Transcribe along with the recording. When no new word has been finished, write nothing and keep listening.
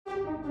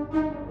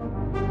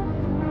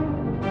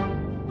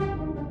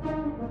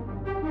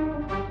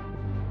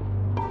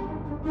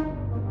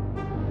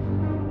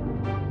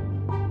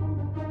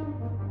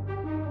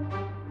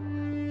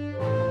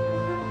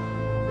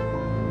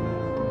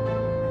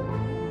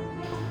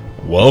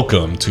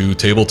Welcome to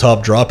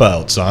Tabletop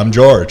Dropouts. I'm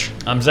George.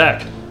 I'm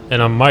Zach.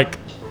 And I'm Mike.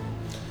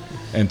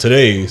 And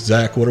today,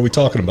 Zach, what are we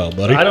talking about,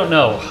 buddy? I don't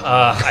know.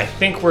 I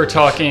think we're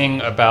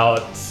talking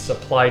about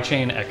supply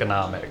chain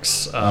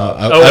economics. No.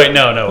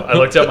 I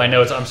looked up my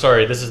notes. I'm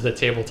sorry. This is the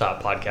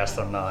tabletop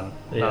podcast I'm on,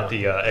 not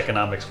the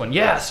economics one.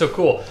 Yeah, so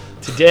cool.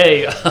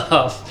 Today,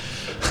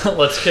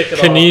 let's kick it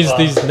Can off. ease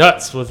these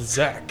nuts with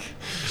Zach.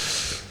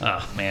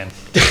 Oh, man.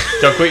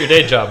 Don't quit your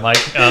day job, Mike.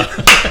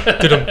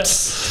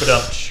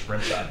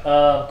 Rim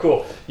shot.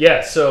 Cool.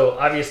 Yeah, so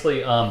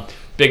obviously,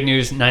 big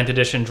news, 9th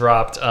edition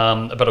dropped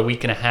about a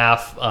week and a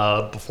half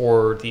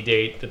before the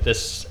date that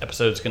this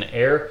episode is going to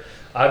air.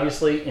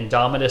 Obviously,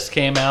 Indomitus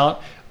came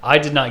out. I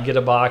did not get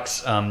a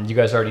box. You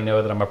guys already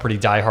know that I'm a pretty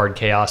diehard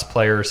Chaos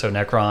player, so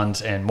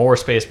Necrons and more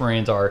Space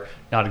Marines are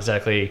not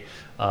exactly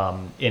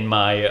in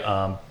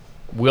my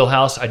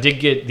wheelhouse. I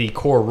did get the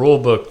core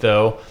rulebook,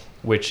 though,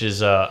 which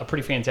is a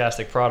pretty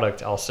fantastic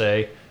product, I'll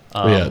say.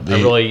 I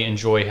really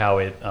enjoy how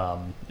it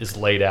is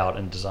laid out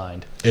and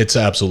designed. It's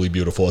absolutely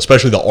beautiful,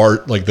 especially the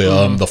art, like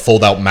the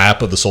fold-out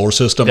map of the solar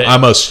system.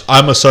 I'm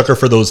a sucker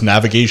for those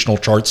navigational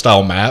chart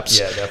style maps.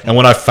 Yeah, definitely. And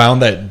when I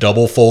found that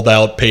double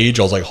fold-out page,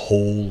 I was like,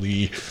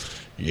 holy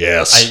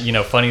yes.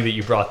 Funny that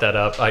you brought that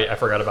up. I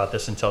forgot about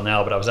this until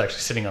now, but I was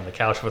actually sitting on the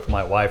couch with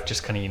my wife,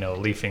 just kind of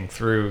leafing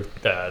through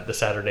the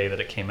Saturday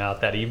that it came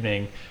out that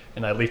evening.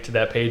 And I leafed to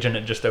that page, and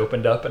it just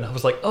opened up, and I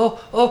was like, "Oh,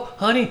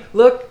 honey,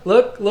 look!"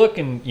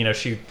 And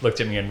she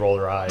looked at me and rolled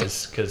her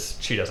eyes because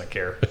she doesn't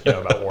care,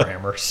 about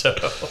Warhammer. So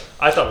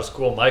I thought it was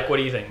cool. Mike, what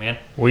do you think, man?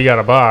 We got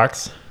a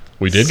box.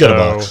 We did get a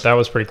box. That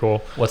was pretty cool.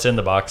 What's in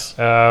the box?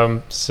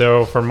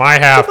 So for my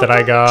half that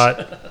I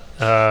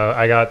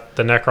got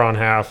the Necron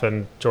half,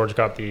 and George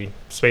got the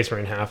Space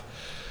Marine half.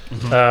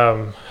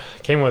 Mm-hmm.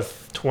 Came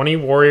with 20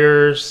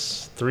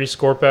 warriors, 3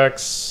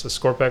 Scorpex, a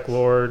Scorpec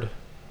Lord.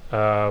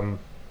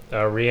 A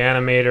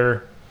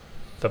Reanimator,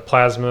 the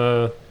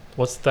Plasma,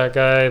 what's that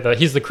guy?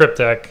 He's the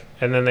Cryptek,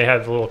 and then they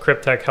have the little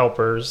Cryptek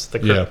helpers,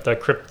 the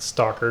Crypt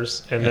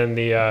Stalkers, and then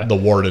the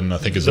Warden, I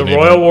think is the name.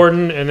 The Royal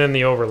Warden, and then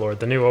the Overlord,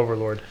 the new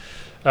Overlord.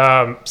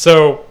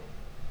 So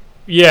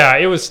yeah,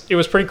 it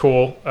was pretty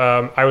cool.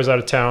 I was out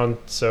of town,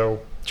 so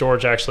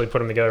George actually put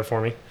them together for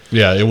me.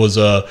 Yeah, it was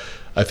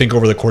I think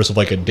over the course of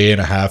like a day and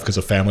a half because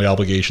of family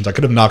obligations. I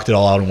could have knocked it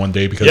all out in one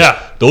day because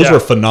those were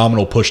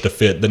phenomenal push to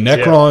fit. The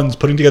Necrons,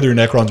 putting together your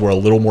Necrons were a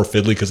little more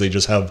fiddly because they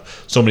just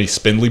have so many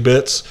spindly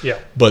bits. Yeah.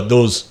 But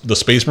the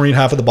Space Marine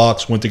half of the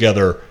box went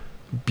together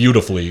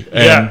beautifully.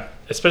 And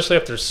especially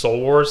after Soul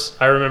Wars.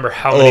 I remember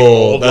how many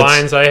old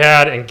lines I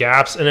had and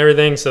gaps and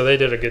everything, so they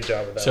did a good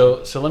job of that.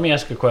 So let me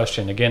ask a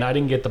question. Again, I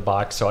didn't get the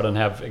box, so I don't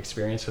have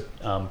experience with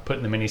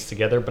putting the minis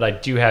together, but I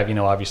do have,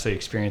 obviously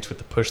experience with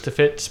the push to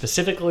fit,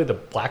 specifically the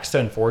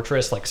Blackstone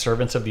Fortress, like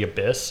Servants of the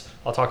Abyss.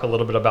 I'll talk a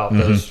little bit about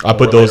those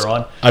later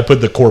on. I put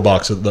the core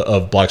box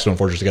of Blackstone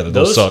Fortress together.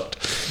 Those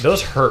sucked.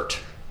 Those hurt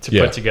to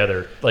put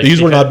together.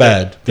 These were not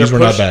bad.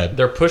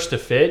 They're pushed to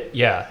fit,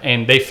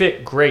 and they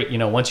fit great.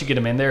 Once you get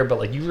them in there,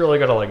 but you really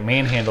got to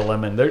manhandle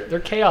them, and they're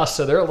chaos,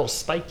 so they're a little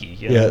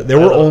spiky. There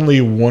were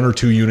only 1 or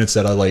 2 units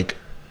that I like.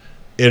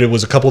 It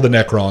was a couple of the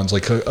Necrons,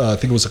 I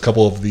think it was a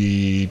couple of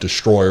the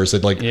Destroyers.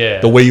 That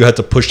the way you had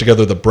to push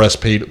together the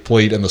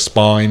breastplate and the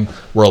spine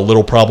were a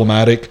little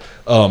problematic.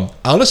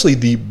 Honestly,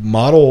 the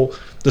model,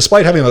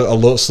 despite having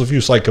a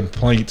few slight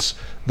complaints,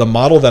 the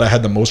model that I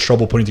had the most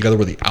trouble putting together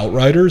were the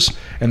Outriders,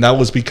 and that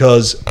was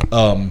because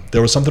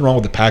there was something wrong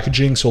with the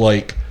packaging.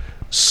 So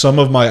some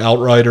of my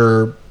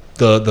Outrider,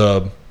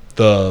 the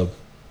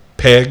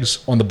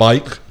pegs on the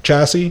bike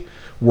chassis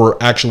were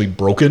actually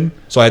broken,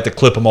 so I had to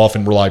clip them off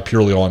and rely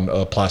purely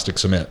on plastic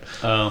cement.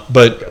 Oh.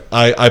 But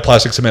I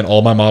plastic cement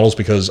all my models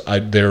because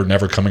they're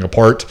never coming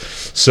apart.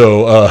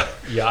 So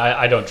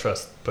I don't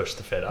trust push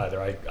to fit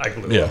either. I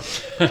glue them.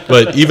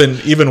 But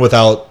even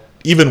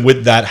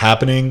with that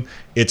happening,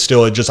 I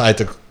had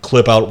to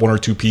clip out 1 or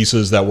 2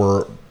 pieces that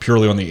were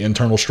purely on the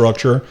internal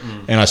structure,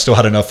 and I still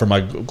had enough for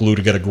my glue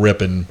to get a grip,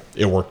 and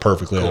it worked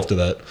perfectly after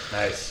that.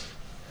 Nice.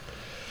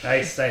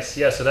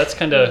 Yeah, so that's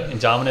kind of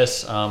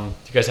Indominus. Do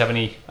you guys have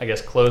any,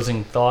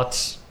 closing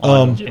thoughts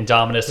on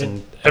Indominus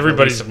and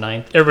everybody's of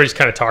 9th? Everybody's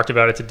kind of talked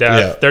about it to death.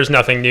 Yeah. There's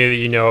nothing new that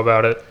you know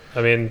about it.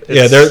 I mean,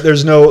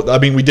 there's no. I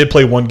mean, we did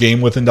play 1 game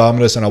with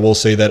Indominus, and I will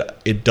say that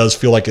it does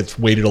feel like it's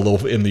weighted a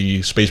little in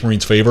the Space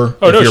Marines' favor.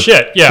 Oh, no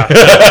shit. Yeah,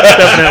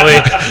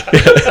 definitely.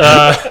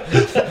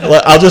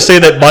 I'll just say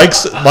that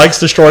Mike's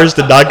Destroyers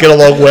did not get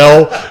along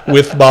well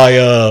with my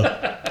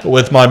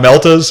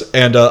Meltas,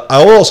 and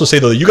I will also say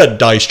though that you got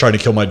dice trying to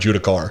kill my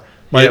Judicar.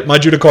 My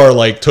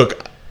Judicar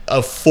took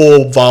a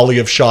full volley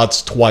of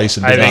shots twice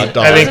and did not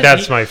die. I think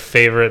that's my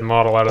favorite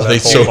model out of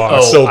that whole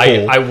box. So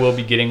cool. I will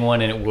be getting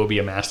one, and it will be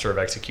a Master of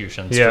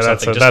Executions. Yeah,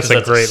 that's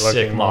a great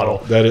looking model.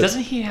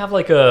 Doesn't he have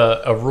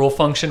a rule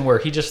function where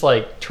he just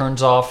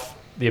turns off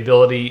the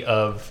ability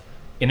of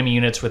enemy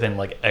units within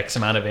like X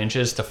amount of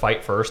inches to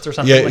fight first or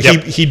something. Yeah,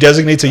 like he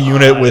designates a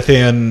unit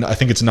within, I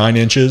think it's 9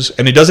 inches,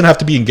 and it doesn't have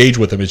to be engaged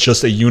with him. It's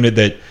just a unit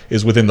that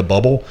is within the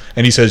bubble,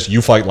 and he says,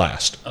 you fight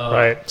last.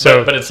 Right.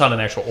 So, but it's not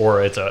an actual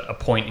aura; it's a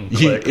point and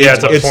click.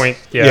 It's a point.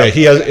 Yeah.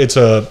 He has.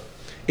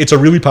 It's a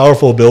really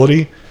powerful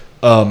ability,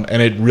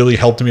 and it really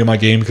helped me in my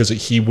game because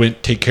he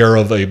went take care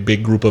of a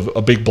big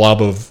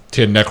blob of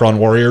 10 Necron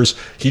warriors.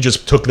 He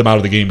just took them out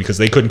of the game because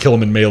they couldn't kill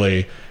him in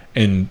melee,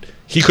 and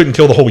he couldn't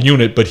kill the whole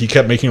unit, but he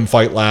kept making him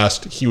fight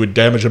last. He would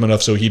damage him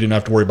enough so he didn't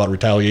have to worry about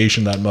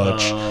retaliation that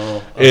much.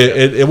 Oh,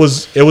 okay. It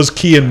was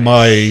key in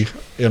my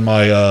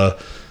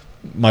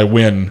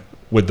win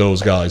with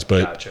those guys.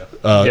 But gotcha.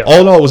 All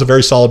in all, it was a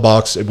very solid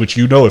box, which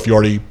if you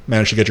already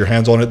managed to get your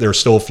hands on it. There's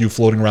still a few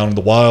floating around in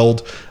the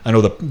wild. I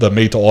know the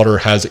made to order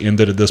has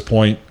ended at this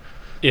point.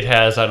 It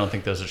has. I don't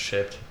think those are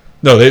shipped.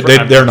 No,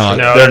 they're not.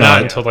 No, they're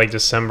not until like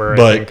December.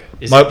 But I think.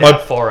 Is it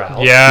that far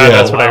out? Yeah,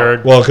 that's what I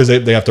heard. Well, because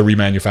they have to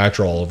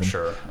remanufacture all of them.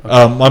 Sure.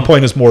 Okay. My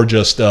point is more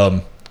just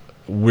there's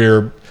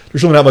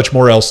really not much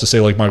more else to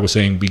say, like Mike was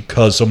saying,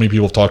 because so many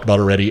people have talked about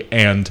it already,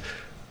 and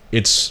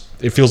it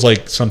feels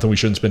like something we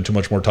shouldn't spend too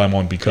much more time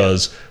on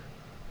because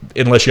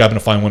unless you happen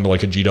to find one to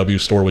like a GW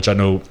store, which I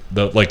know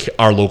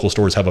our local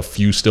stores have a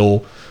few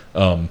still.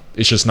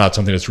 It's just not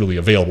something that's really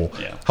available.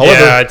 Yeah.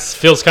 However, it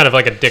feels kind of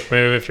like a dick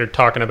move if you're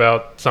talking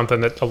about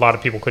something that a lot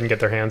of people couldn't get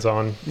their hands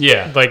on.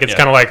 Yeah. Like it's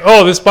kind of like,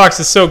 oh, this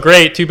box is so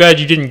great. Too bad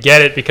you didn't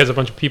get it because a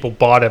bunch of people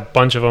bought a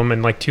bunch of them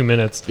in like 2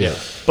 minutes. Yeah.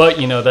 But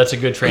that's a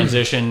good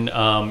transition.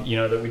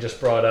 That we just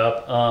brought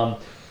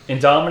up.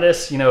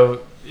 Indomitus,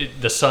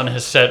 the sun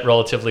has set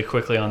relatively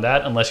quickly on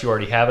that, unless you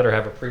already have it or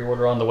have a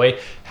pre-order on the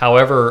way.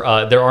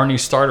 However, there are new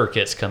starter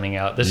kits coming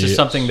out. This is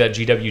something that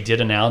GW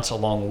did announce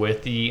along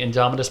with the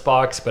Indomitus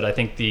box, but I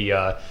think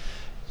the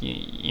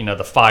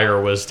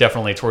fire was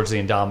definitely towards the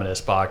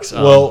Indomitus box.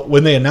 Well,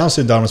 when they announced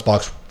the Indomitus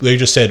box, they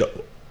just said,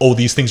 "Oh,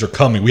 these things are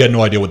coming." We had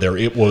no idea what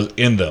it was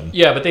in them.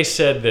 Yeah, but they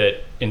said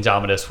that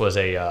Indomitus was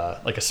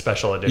a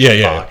special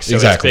edition box, so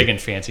exactly. It's big and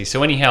fancy.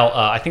 So anyhow,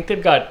 I think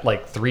they've got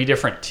like 3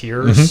 different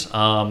tiers.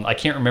 Mm-hmm. I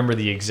can't remember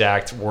the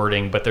exact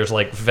wording, but there's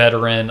like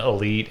veteran,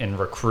 elite, and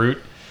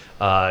recruit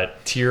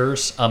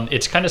tiers.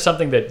 It's kind of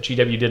something that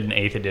GW did in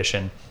 8th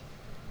edition,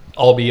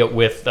 albeit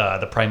with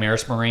the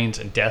Primaris Marines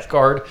and Death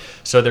Guard.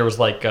 So there was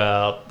like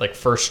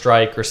First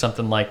Strike or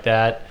something like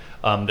that.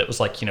 That was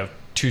like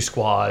 2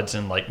 squads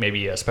and like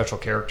maybe a special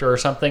character or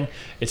something.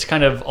 It's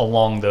kind of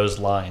along those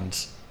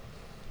lines.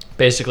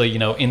 Basically,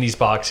 in these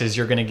boxes,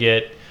 you're going to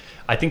get,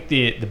 I think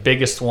the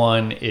biggest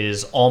one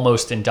is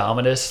almost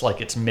Indomitus.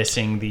 Like it's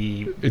missing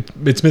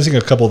it's missing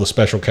a couple of the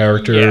special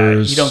characters.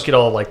 Yeah, you don't get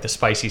all like the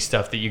spicy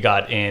stuff that you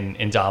got in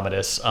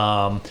Indomitus.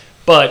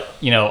 But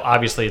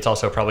obviously, it's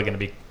also probably going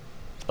to be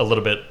a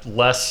little bit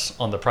less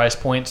on the price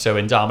point. So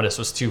Indomitus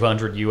was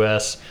 $200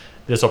 US.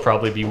 This will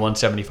probably be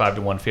 $175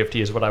 to $150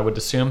 is what I would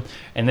assume.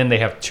 And then they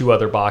have 2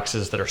 other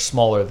boxes that are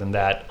smaller than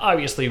that.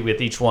 Obviously,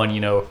 with each one,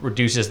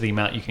 reduces the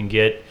amount you can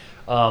get.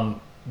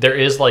 There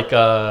is like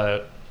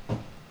I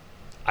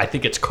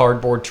think it's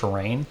cardboard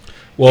terrain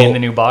in the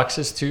new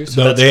boxes too.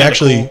 So no, they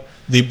actually cool.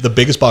 the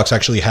biggest box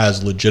actually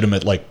has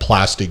legitimate like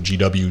plastic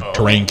GW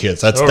terrain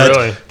kits.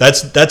 Really?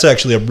 That's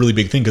actually a really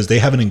big thing because they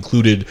haven't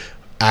included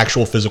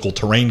actual physical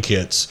terrain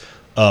kits.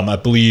 I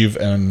believe,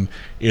 and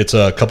it's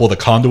a couple of the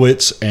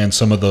conduits and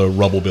some of the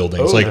rubble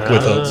buildings,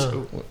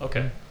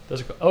 okay.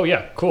 Oh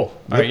yeah, cool.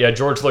 All right, yeah,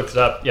 George looked it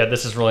up. Yeah,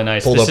 this is really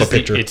nice. Pulled up a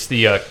picture. It's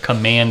the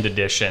Command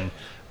Edition,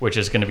 which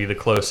is going to be the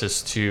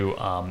closest to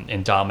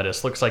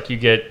Indomitus. Looks like you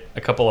get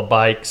a couple of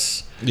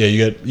bikes. Yeah,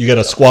 you get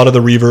a squad of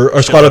the Reaver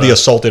or squad of the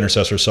Assault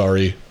Intercessor.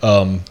 Sorry,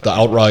 the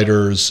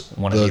Outriders,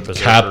 the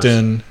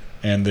Captain,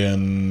 and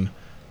then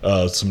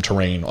some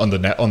terrain on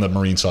the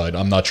Marine side.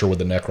 I'm not sure what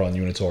the Necron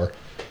units are.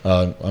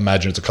 I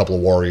imagine it's a couple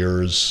of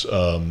warriors,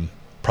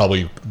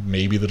 probably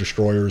maybe the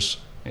destroyers.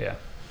 Yeah.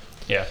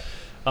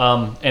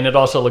 And it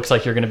also looks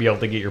like you're going to be able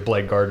to get your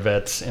Blade Guard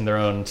vets in their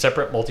own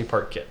separate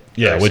multi-part kit.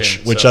 Yeah,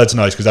 which that's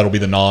nice because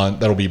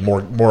that'll be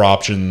more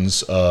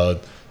options,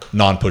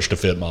 non-push to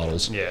fit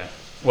models. Yeah.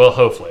 Well,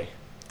 hopefully.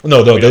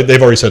 No,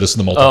 they've already said this is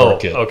the multi-part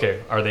kit.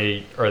 Okay. Are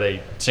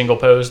they single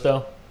posed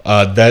though?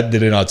 That they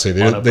did not say.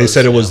 They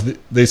said it was.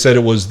 They said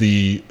it was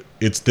the.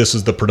 This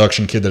is the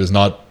production kit that is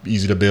not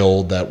easy to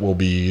build. That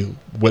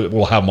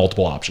will have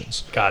multiple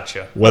options.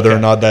 Gotcha. Whether or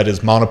not that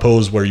is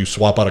monopose, where you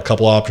swap out a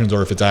couple options,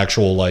 or if it's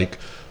actual like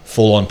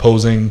full on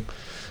posing.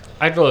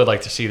 I'd really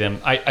like to see them.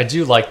 I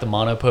do like the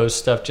monopose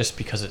stuff just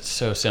because it's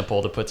so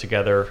simple to put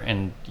together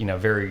and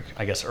very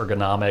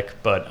ergonomic.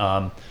 But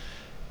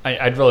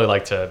I'd really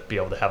like to be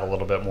able to have a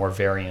little bit more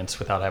variance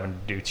without having to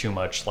do too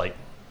much like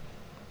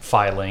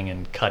filing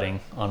and cutting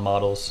on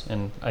models,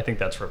 and I think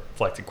that's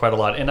reflected quite a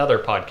lot in other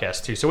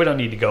podcasts too, so we don't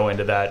need to go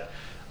into that.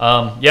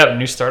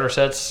 New starter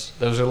sets,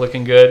 those are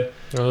looking good.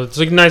 It's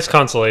a nice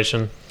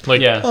consolation.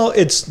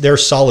 They're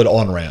solid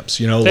on-ramps,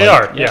 they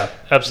are. Yeah,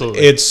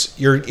 absolutely.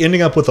 You're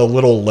ending up with a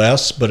little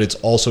less, but it's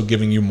also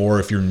giving you more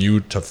if you're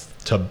new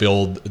to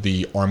build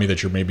the army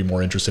that you're maybe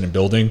more interested in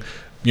building.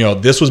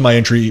 This was my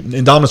entry.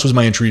 Indomitus was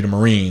my entry to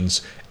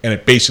Marines, and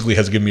it basically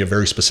has given me a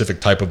very specific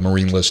type of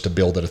Marine list to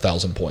build at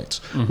 1,000 points,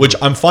 which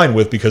I'm fine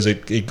with because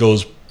it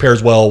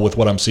pairs well with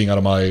what I'm seeing out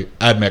of my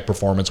AdMech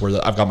performance,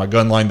 where I've got my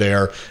gun line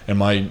there, and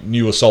my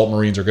new Assault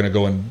Marines are going to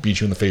go and beat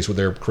you in the face with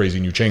their crazy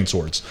new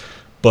chainswords.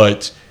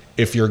 But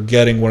if you're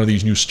getting one of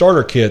these new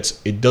starter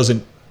kits, it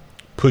doesn't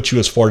put you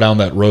as far down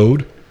that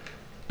road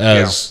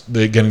as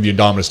getting the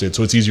Indominus did.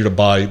 So it's easier to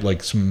buy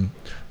like some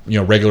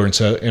regular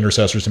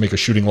intercessors to make a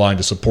shooting line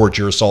to support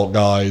your assault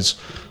guys,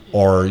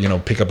 or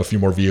pick up a few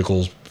more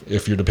vehicles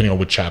if you're depending on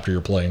which chapter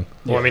you're playing.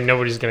 Well, I mean,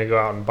 nobody's going to go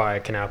out and buy a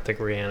Canoptic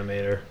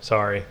Reanimator.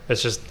 Sorry,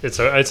 it's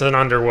an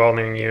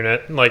underwhelming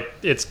unit. Like,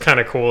 it's kind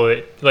of cool.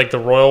 Like the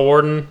Royal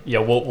Warden. Yeah,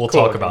 we'll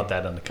talk about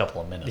that in a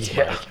couple of minutes.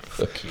 Yeah.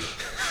 Fuck you.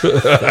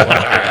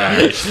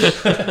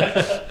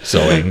 So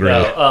angry.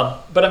 No,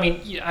 but I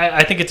mean,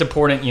 I think it's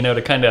important,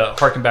 to kind of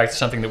harken back to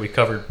something that we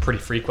covered pretty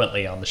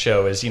frequently on the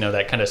show is,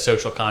 that kind of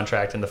social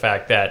contract, and the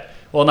fact that,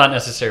 well, not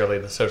necessarily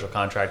the social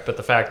contract, but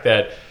the fact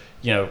that,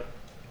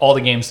 all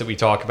the games that we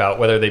talk about,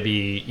 whether they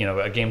be,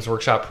 a Games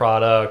Workshop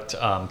product,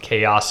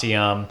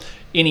 Chaosium,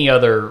 any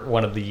other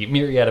one of the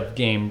myriad of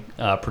game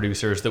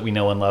producers that we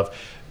know and love,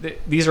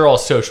 these are all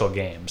social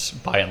games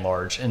by and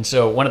large. And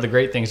so one of the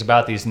great things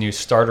about these new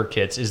starter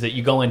kits is that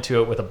you go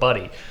into it with a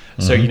buddy.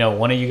 So,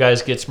 one of you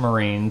guys gets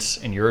Marines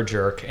and you're a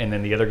jerk, and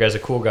then the other guy's a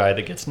cool guy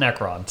that gets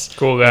Necrons.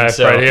 Cool guy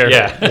right here.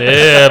 Yeah.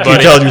 Yeah,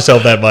 buddy. You telling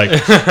yourself that, Mike.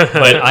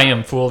 But I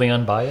am fully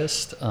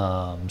unbiased.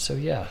 So,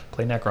 yeah,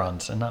 play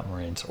Necrons and not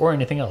Marines, or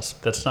anything else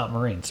that's not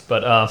Marines.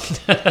 But,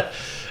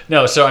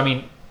 no, so, I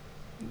mean,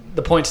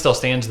 the point still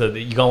stands that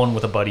you go in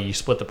with a buddy, you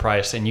split the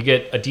price, and you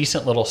get a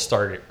decent little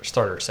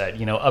starter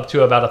set, up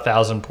to about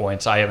 1,000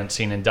 points. I haven't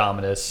seen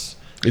Indominus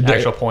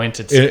actual points.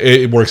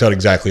 It works out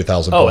exactly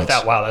 1,000 points.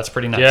 Wow, that's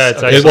pretty nice. Yeah,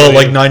 it's okay. actually,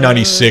 like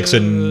 996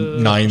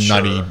 and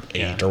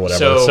 998 or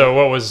whatever. So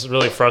what was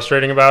really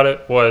frustrating about it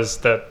was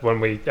that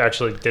when we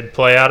actually did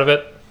play out of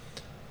it,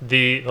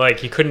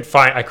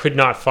 I could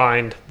not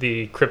find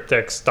the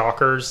Cryptek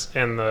Stalkers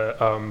and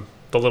the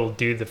little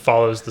dude that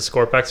follows the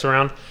Scorpex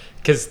around,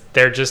 because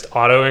they're just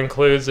auto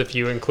includes if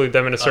you include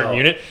them in a certain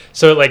unit.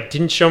 So it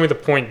didn't show me the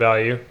point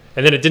value,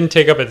 and then it didn't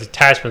take up a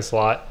detachment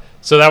slot.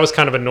 So that was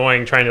kind of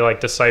annoying, trying to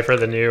decipher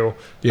the new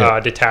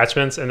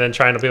detachments, and then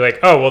trying to be like,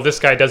 oh, well, this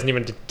guy doesn't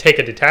even take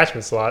a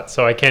detachment slot,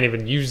 so I can't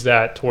even use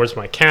that towards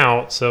my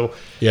count. So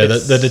yeah,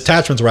 the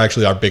detachments were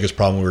actually our biggest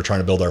problem when we were trying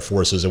to build our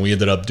forces, and we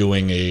ended up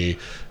doing a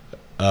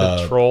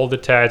patrol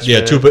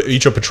detachment. Yeah,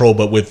 each a patrol,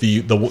 but with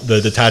the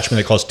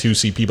detachment that costs 2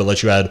 CP, but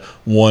lets you add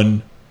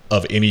 1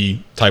 of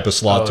any type of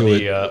slot to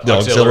it. The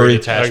auxiliary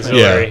detachment.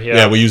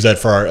 Yeah, we use that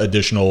for our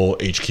additional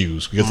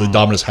HQs because the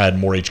Dominus had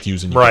more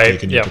HQs than you could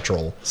take in your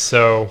patrol.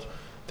 So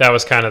that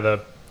was kind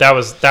of that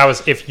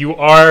was if you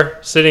are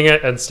sitting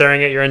and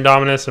staring at your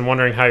Indominus and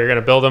wondering how you're going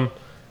to build them,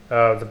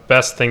 the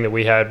best thing that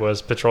we had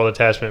was patrol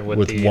detachment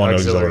with the 1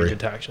 auxiliary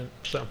detachment.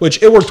 So.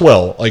 Which it worked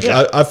well.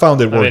 I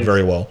found it worked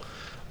very well.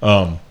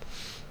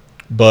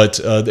 But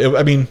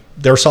I mean,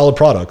 they're solid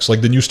products.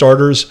 Like the new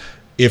starters,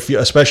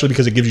 especially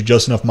because it gives you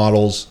just enough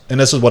models, and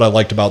this is what I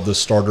liked about this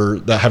starter,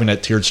 that having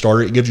that tiered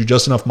starter, it gives you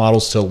just enough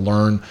models to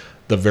learn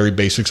the very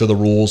basics of the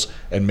rules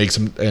and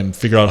and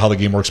figure out how the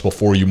game works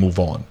before you move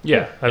on.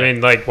 Yeah, I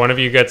mean, one of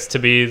you gets to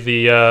be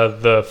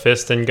the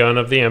fist and gun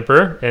of the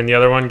Emperor, and the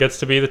other one gets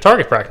to be the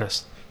target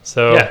practice.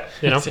 So yeah,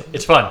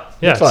 it's fun.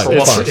 Yeah,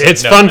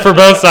 it's fun for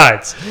both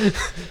sides.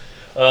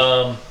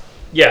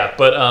 Yeah,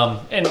 but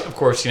and of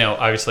course,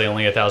 obviously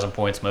only 1,000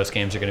 points. Most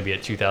games are going to be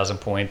at 2,000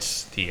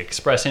 points. The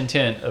express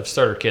intent of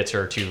starter kits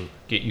are to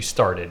get you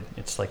started.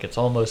 It's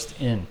almost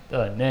in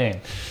the name.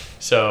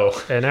 So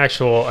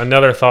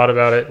another thought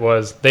about it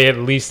was they at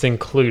least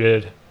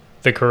included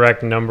the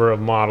correct number of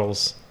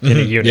models in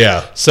a unit.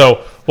 Yeah.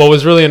 So what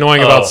was really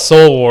annoying about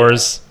Soul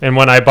Wars, and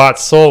when I bought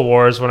Soul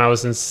Wars when I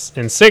was in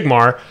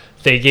Sigmar,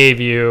 they gave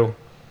you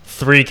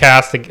 3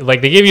 they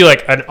gave you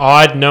an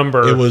odd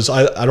number. It was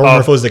I don't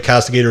remember if it was the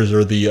castigators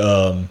or the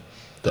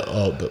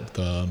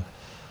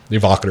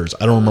evocators.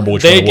 I don't remember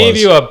which one it was. They gave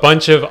you a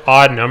bunch of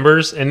odd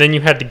numbers, and then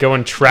you had to go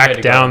and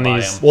track down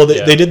these. Well,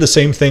 they did the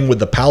same thing with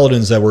the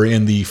paladins that were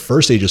in the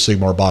first Age of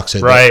Sigmar box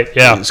set. Right.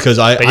 Yeah. Because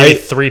they gave you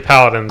 3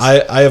 paladins.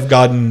 I have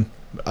gotten.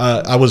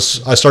 I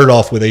started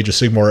off with Age of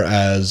Sigmar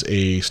as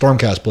a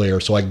Stormcast player,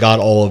 so I got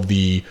all of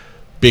the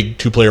big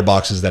 2-player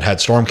boxes that had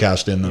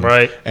Stormcast in them.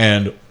 Right.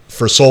 And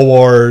for Soul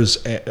Wars,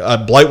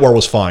 Blight War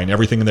was fine.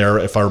 Everything in there,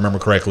 if I remember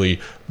correctly,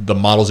 the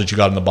models that you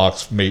got in the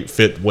box may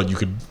fit what you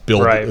could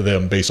build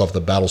them based off the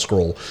battle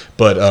scroll.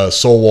 But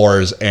Soul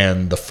Wars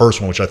and the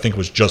first one, which I think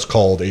was just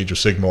called Age of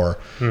Sigmar,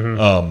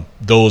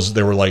 those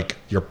they were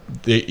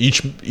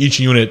each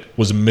unit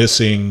was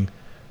missing,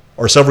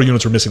 or several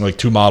units were missing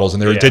 2 models,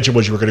 and their intention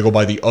was you were going to go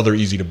buy the other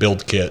easy to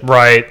build kit.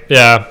 Right.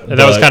 Yeah, and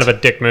that was kind of a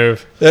dick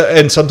move.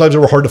 And sometimes they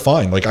were hard to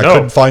find. I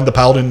couldn't find the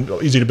Paladin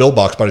easy to build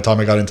box by the time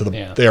I got into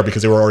there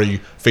because they were already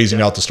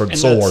phasing out to start the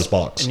Soul Wars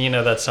box. And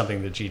that's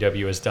something that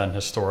GW has done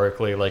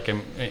historically.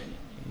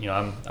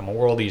 I'm a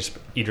World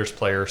Eaters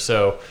player,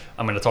 so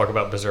I'm going to talk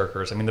about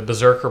Berserkers. I mean, the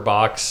Berserker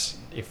box,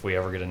 if we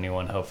ever get a new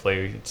one,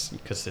 hopefully,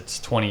 because it's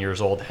 20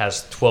 years old,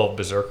 has 12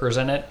 Berserkers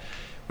in it,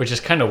 which is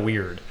kind of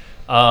weird.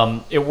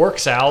 It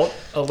works out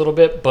a little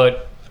bit,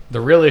 but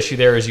the real issue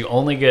there is you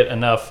only get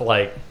enough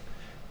like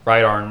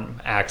right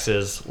arm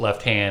axes,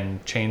 left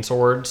hand chain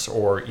swords,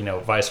 or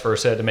vice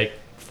versa, to make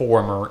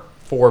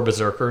four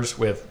Berserkers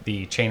with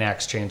the chain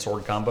axe chain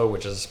sword combo,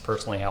 which is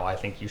personally how I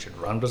think you should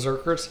run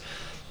Berserkers.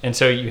 And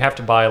so you have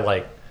to buy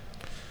like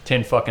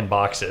 10 fucking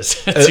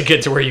boxes to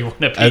get to where you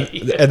want to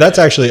be. And that's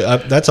actually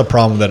that's a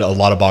problem that a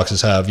lot of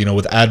boxes have.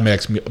 With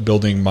AdMech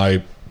building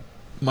my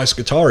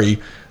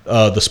Skitarii,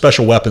 the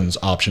special weapons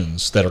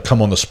options that are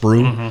come on the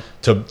sprue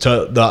to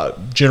the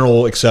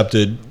general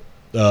accepted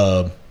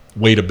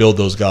way to build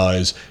those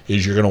guys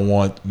is you're going to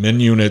want min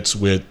units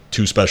with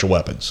 2 special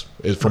weapons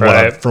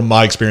from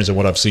my experience and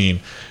what I've seen,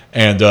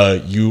 and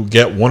you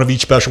get one of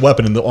each special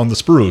weapon on the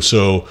sprue.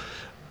 So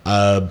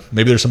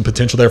maybe there's some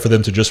potential there for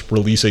them to just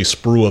release a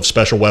sprue of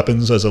special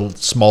weapons as a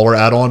smaller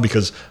add-on,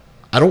 because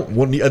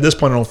at this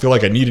point I don't feel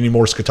like I need any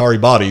more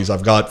Skitarii bodies.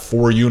 I've got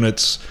 4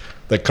 units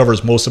that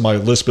covers most of my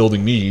list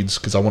building needs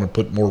because I want to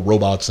put more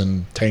robots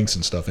and tanks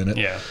and stuff in it.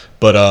 Yeah.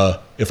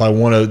 But if I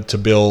wanted to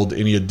build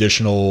any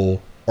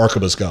additional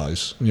arquebus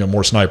guys,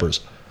 more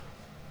snipers,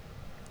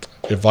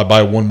 if I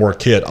buy one more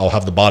kit, I'll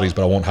have the bodies,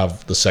 but I won't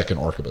have the second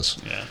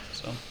arquebus. Yeah.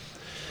 So.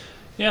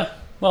 Yeah.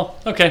 Well.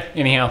 Okay.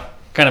 Anyhow,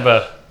 kind of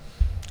a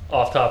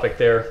off topic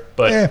there,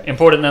 but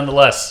important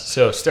nonetheless.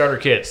 So starter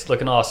kits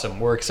looking awesome.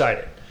 We're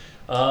excited.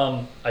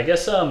 I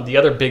guess the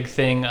other big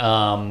thing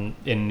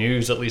in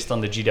news, at least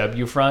on the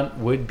GW front,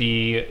 would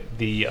be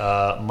the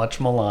much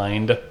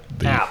maligned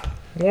app.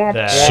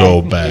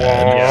 So bad.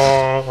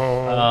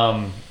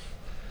 Yeah.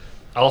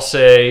 I'll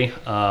say,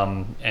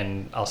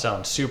 and I'll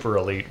sound super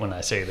elite when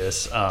I say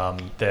this,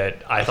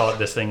 that I thought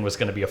this thing was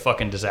going to be a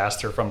fucking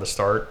disaster from the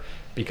start,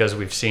 because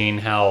we've seen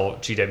how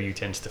GW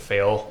tends to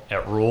fail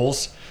at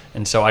rules.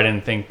 And so I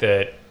didn't think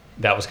that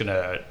was going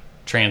to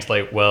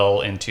translate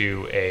well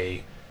into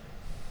a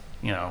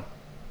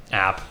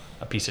app,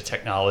 a piece of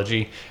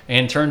technology.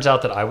 And it turns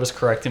out that I was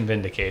correct and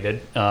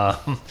vindicated.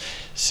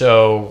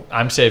 So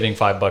I'm saving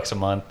 $5 a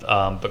month,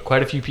 but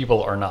quite a few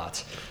people are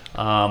not.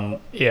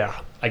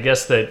 I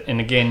guess that,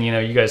 and again,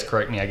 you guys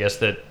correct me, I guess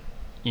that,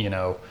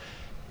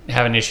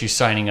 having issues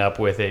signing up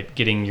with it,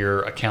 getting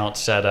your account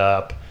set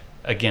up.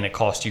 Again, it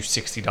costs you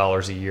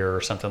 $60 a year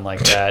or something like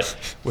that,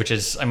 which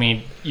is, for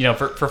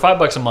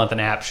 $5 a month, an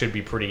app should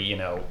be pretty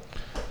good,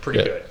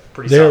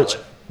 pretty solid.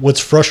 What's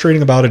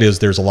frustrating about it is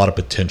there's a lot of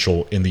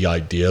potential in the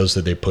ideas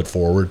that they put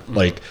forward. Mm-hmm.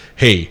 Like,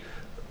 hey,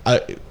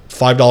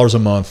 $5 a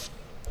month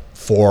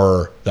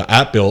for the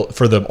app build,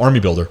 for the army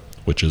builder,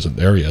 which isn't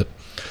there yet,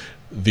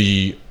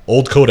 the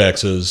old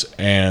codexes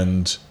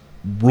and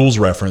rules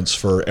reference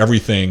for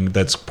everything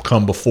that's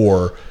come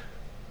before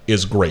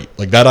is great.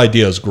 Like, that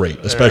idea is great,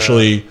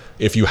 especially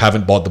if you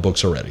haven't bought the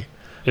books already.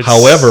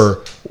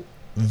 However,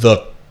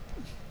 the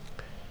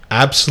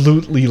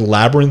absolutely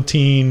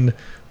labyrinthine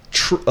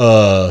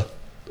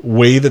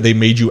way that they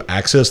made you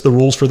access the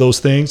rules for those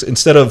things,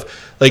 instead of,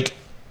 like,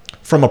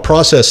 from a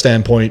process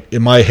standpoint,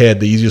 in my head,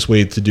 the easiest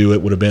way to do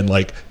it would have been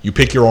like, you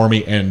pick your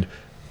army and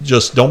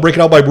just don't break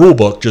it out by rule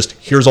book. Just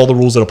here's all the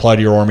rules that apply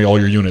to your army, all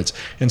your units.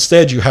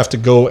 Instead, you have to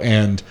go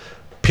and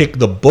pick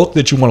the book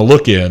that you want to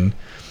look in,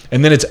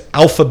 and then it's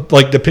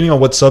like, depending on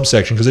what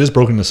subsection, because it is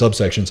broken into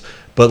subsections,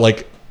 but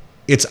like,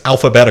 it's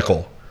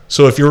alphabetical.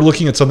 So if you're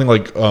looking at something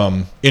like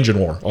Engine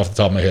War, off the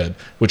top of my head,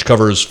 which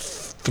covers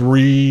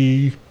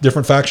 3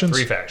 different factions.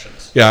 3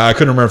 factions. Yeah, I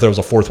couldn't remember if there was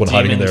a 4th one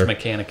hiding in there.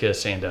 Demons,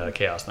 Mechanicus, and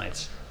Chaos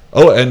Knights.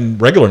 Oh,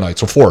 and regular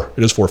knights. So 4.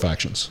 It is 4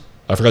 factions.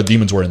 I forgot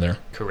demons were in there.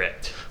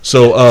 Correct.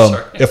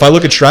 So if I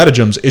look at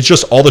stratagems, it's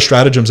just all the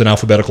stratagems in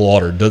alphabetical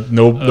order.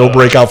 No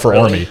breakout for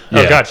really? Army.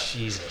 Oh, God.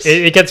 Jesus.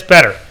 It gets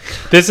better.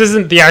 This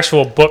isn't the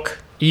actual book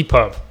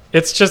EPUB.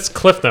 It's just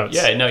Cliff Notes.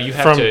 Yeah, no, you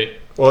have to.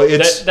 Well,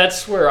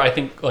 that's where I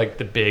think like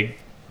the big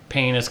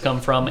pain has come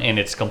from, and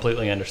it's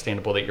completely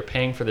understandable that you're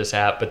paying for this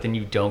app, but then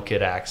you don't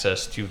get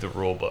access to the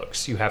rule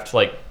books. You have to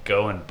like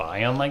go and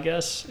buy them, I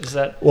guess. Is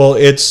that? Well,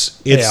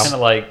 it's kind of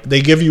like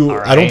they give you.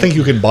 Right. I don't think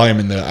you can buy them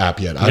in the app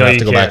yet. I have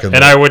to go back and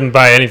I wouldn't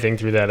buy anything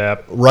through that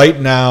app. Right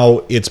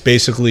now, it's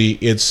basically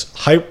it's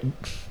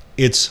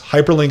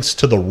hyperlinks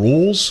to the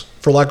rules,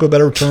 for lack of a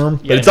better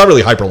term. But it's not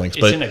really hyperlinks.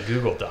 But it's in a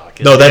Google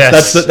Doc. No,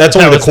 that's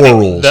only the core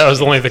rules. That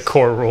was only the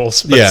core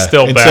rules. But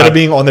still instead bad. of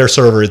being on their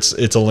server,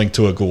 it's a link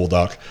to a Google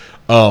Doc.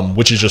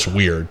 Which is just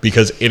weird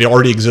because it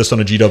already exists on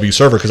a GW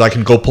server, because I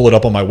can go pull it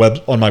up on my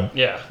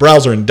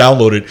browser and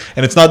download it,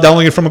 and it's not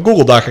downloading it from a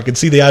Google Doc. I can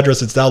see the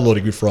address it's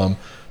downloading it from.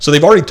 So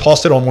they've already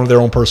tossed it on one of their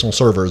own personal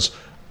servers.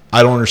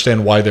 I don't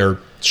understand why they're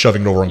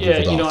shoving it over on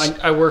Google Docs.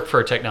 I work for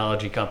a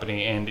technology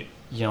company, and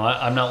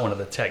I'm not one of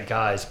the tech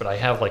guys, but I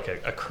have like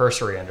a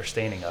cursory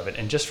understanding of it.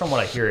 And just from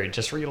what I hear, it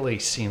just really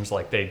seems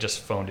like they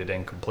just phoned it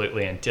in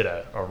completely and did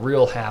a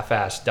real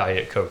half-assed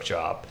Diet Coke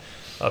job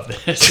of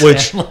this.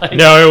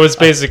 No, it was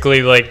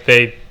basically like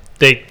they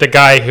the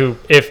guy who,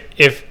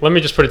 if let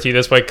me just put it to you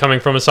this way, coming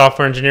from a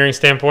software engineering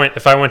standpoint,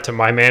 if I went to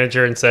my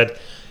manager and said,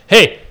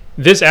 hey,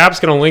 this app's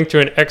going to link to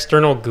an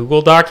external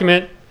Google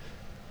document,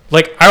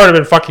 like, I would have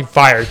been fucking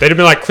fired. They'd have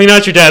been like, clean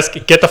out your desk,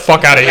 get the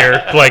fuck out of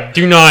here. Like,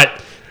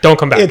 don't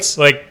come back. It's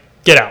like,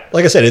 get out.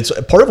 Like I said, it's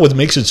part of what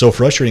makes it so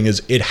frustrating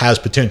is it has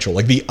potential.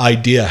 Like, the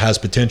idea has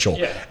potential.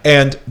 Yeah.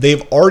 And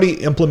they've already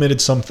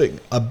implemented something,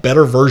 a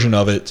better version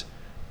of it,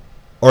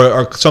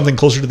 or something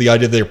closer to the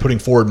idea they're putting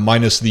forward,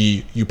 minus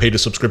the you paid a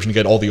subscription to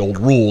get all the old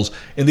rules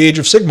in the Age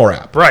of Sigmar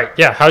app. Right,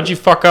 yeah. How'd you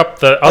fuck up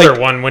the other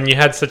one when you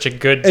had such a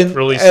good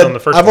release on the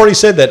first one? I've already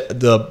said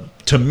that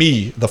to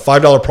me, the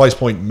 $5 price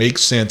point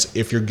makes sense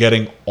if you're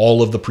getting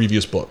all of the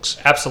previous books.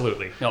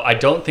 Absolutely. No, I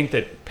don't think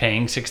that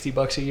paying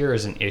 $60 a year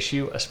is an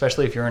issue,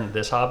 especially if you're in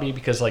this hobby,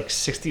 because like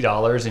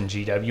 $60 in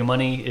GW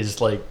money is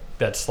like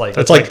that's like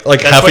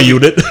half a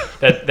unit.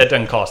 That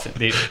doesn't cost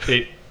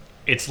it.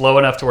 It's low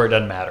enough to where it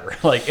doesn't matter.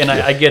 Like, and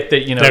I get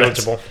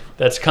that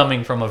that's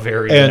coming from a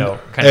very kind of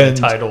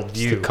entitled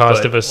view. The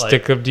cost of a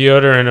stick of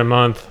deodorant a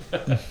month.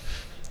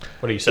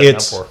 What are you setting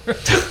up for?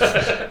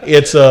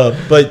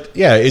 But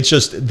yeah, it's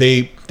just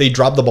they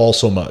drop the ball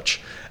so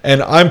much,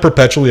 and I'm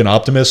perpetually an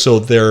optimist. So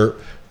their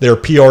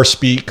PR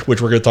speak,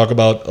 which we're going to talk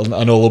about,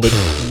 I know a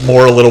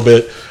little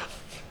bit,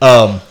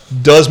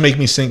 does make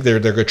me think they're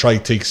going to try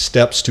to take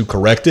steps to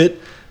correct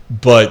it.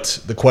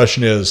 But the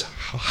question is,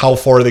 how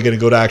far are they going to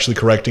go to actually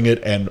correcting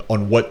it, and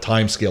on what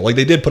time scale? Like,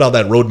 they did put out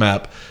that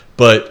roadmap,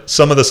 but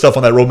some of the stuff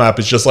on that roadmap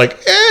is just like,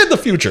 in the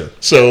future.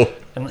 So.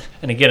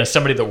 And again, as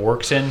somebody that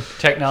works in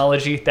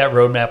technology, that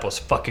roadmap was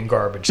fucking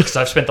garbage, because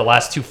I've spent the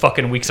last 2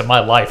 fucking weeks of my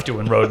life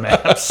doing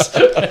roadmaps.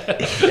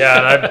 Yeah,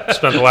 and I've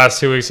spent the last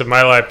 2 weeks of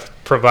my life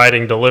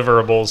providing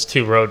deliverables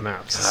to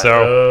roadmaps.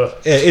 So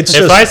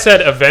if I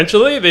said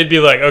eventually, they'd be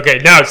like, okay,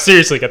 now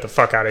seriously get the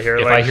fuck out of here.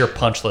 If I hear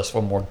punch list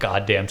one more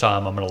goddamn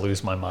time, I'm going to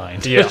lose my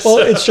mind. Yes. Well,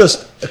 it's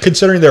just,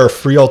 considering there are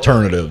free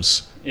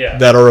alternatives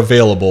that are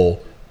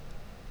available,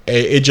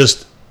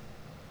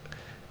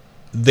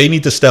 they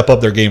need to step up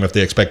their game if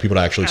they expect people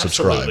to actually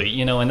subscribe.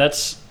 And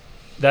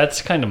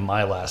that's kind of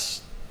my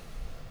last,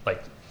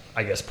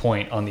 I guess,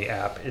 point on the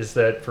app, is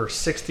that for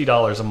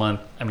 $60 a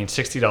month,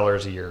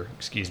 $60 a year,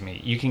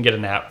 you can get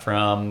an app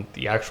from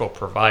the actual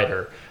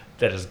provider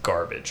that is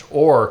garbage.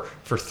 Or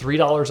for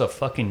 $3 a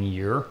fucking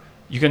year,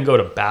 you can go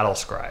to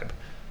Battlescribe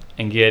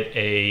and get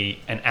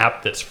an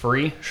app that's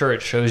free. Sure,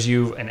 it shows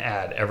you an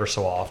ad ever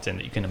so often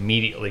that you can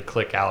immediately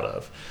click out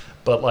of.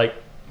 But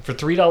for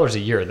 $3 a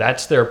year,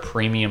 that's their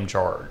premium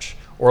charge.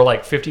 Or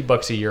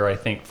 $50 a year, I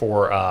think,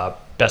 for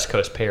Best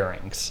Coast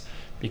pairings.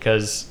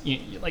 Because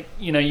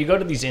you go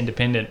to these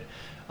independent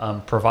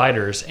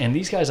providers, and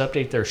these guys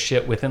update their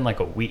shit within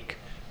a week.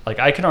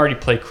 I can already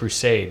play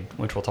Crusade,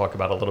 which we'll talk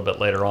about a little bit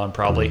later on,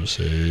 probably.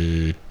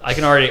 Crusade. I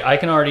can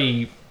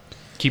already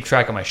keep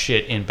track of my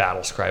shit in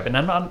Battlescribe, and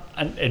I'm not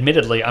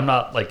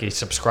a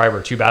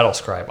subscriber to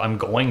Battlescribe. I'm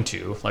going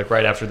to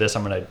right after this,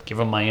 I'm going to give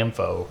them my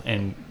info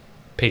and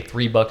pay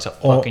 $3 a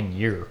fucking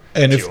year.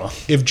 And if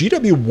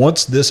GW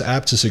wants this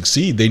app to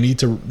succeed,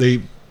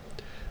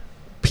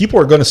 people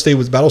are going to stay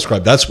with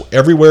Battlescribe. That's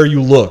everywhere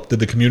you look that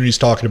the community's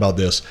talking about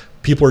this.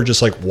 People are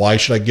just like, why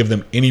should I give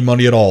them any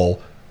money at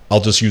all? I'll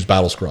just use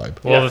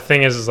Battlescribe. Well, the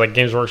thing is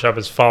Games Workshop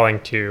is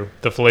falling to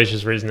the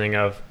fallacious reasoning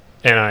of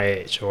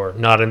NIH, or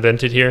not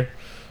invented here.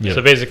 Yeah.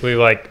 So basically,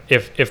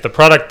 if the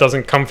product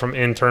doesn't come from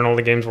internal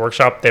to Games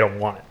Workshop, they don't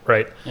want it,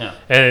 right? Yeah.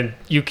 And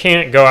you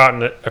can't go out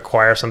and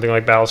acquire something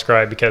like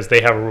Battlescribe because they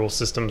have rule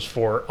systems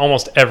for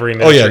almost every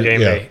miniature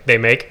game they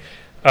make.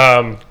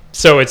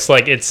 So it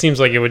seems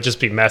like it would just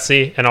be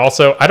messy, and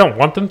also I don't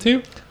want them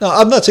to. No,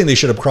 I'm not saying they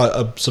should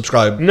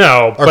subscribe.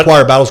 No, or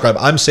acquire Battlescribe.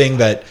 I'm saying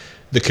that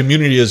the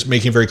community is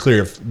making very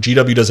clear, if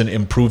GW doesn't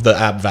improve the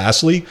app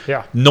vastly,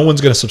 no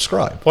one's going to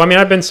subscribe. Well,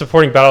 I've been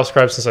supporting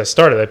Battlescribe since I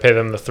started. I pay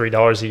them the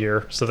 $3 a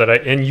year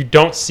and you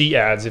don't see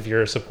ads if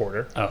you're a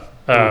supporter.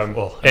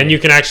 And you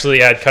can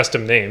actually add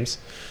custom names,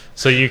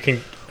 so you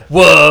can.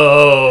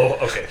 Whoa!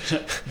 Okay,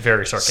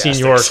 very sarcastic.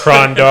 Senor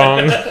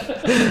Crondong.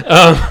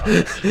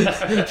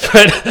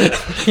 But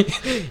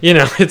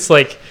it's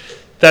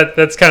that.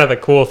 That's kind of the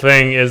cool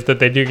thing, is that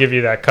they do give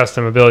you that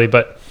custom ability.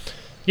 But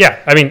yeah,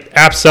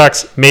 app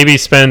sucks. Maybe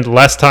spend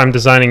less time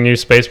designing new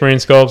Space Marine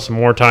sculpts,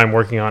 more time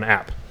working on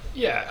app.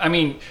 Yeah,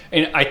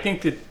 and I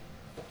think that.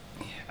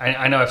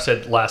 I know I've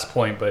said last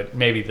point, but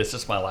maybe this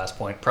is my last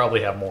point.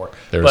 Probably have more.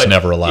 There's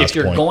never a last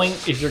point.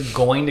 Point. If you're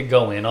going to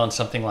go in on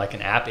something like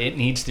an app, it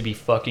needs to be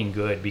fucking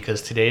good,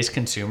 because today's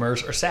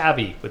consumers are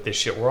savvy with this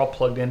shit. We're all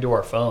plugged into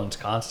our phones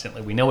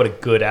constantly. We know what a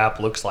good app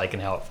looks like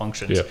and how it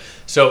functions. Yeah.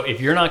 So if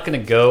you're not going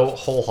to go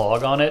whole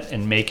hog on it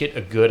and make it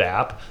a good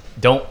app,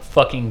 don't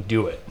fucking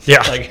do it.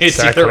 Yeah, it's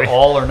either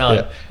all or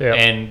none. Yeah.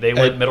 And they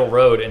went middle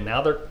road, and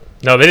now they're.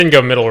 No, they didn't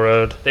go middle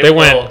road. They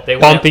went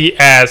bumpy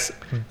ass,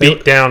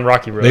 beat down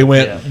rocky road. They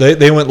went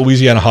they went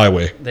Louisiana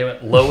Highway. They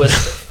went lowest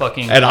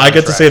fucking. And I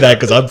get to say that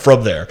because I'm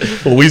from there.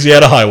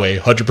 Louisiana Highway,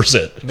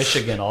 100%.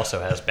 Michigan also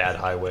has bad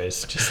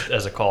highways, just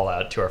as a call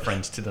out to our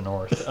friends to the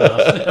north.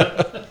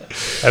 I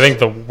think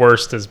the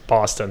worst is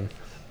Boston.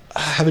 I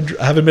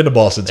haven't been to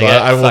Boston, so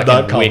I will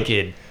not comment.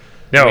 Wicked.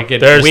 No,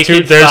 Wicked, there's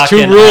wicked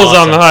two rules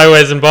awesome. on the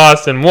highways in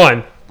Boston.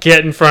 1,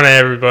 get in front of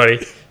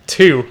everybody.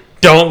 2,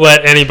 don't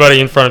let anybody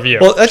in front of you.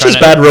 Well, that's just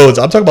bad roads.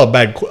 I'm talking about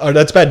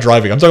that's bad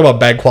driving. I'm talking about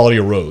bad quality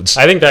of roads.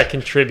 I think that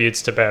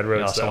contributes to bad You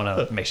roads. also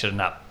want to make sure to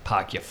not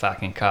park your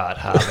fucking car at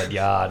Harvard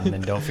Yard, and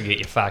then don't forget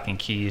your fucking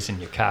keys and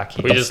your car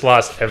keys. We just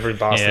lost every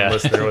Boston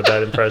listener with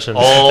that impression.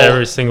 All,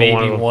 every single maybe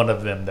one of them. one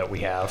of them that we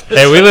have.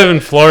 Hey, we live in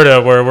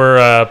Florida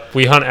where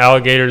we hunt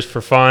alligators for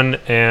fun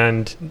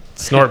and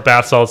snort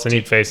bath salts and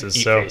eat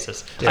faces.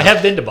 Faces. I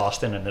have been to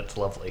Boston, and it's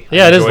lovely.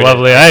 Yeah, it is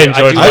lovely. I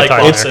enjoyed my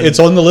time there. It's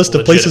on the list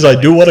of places I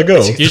do want to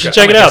go. You should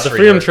check it out. The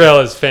Freedom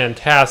Trail is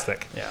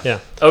fantastic. Yeah.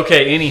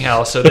 Okay,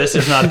 anyhow, so this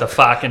is not the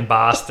fucking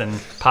Boston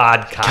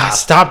podcast. God,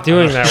 stop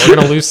doing that. We're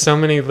going to lose so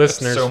many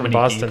listeners from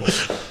Boston.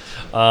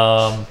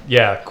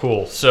 Yeah,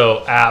 cool.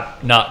 So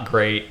app, not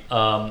great.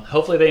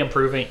 Hopefully they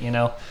improve it, you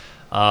know.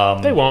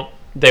 They won't.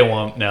 They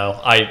won't, no.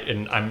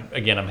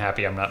 I'm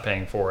happy I'm not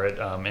paying for it,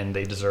 and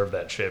they deserve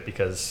that shit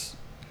because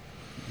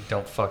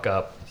don't fuck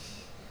up.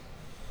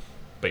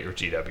 But you're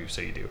GW,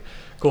 so you do.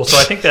 Cool. So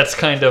I think that's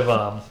kind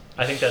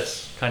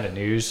of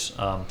news.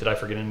 Did I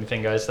forget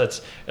anything, guys?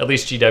 That's at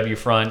least GW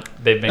front.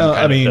 They've been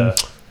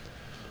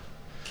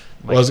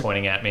Mike's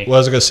pointing at me. What I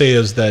was going to say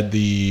is that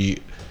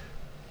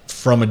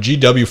from a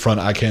GW front,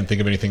 I can't think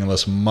of anything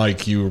unless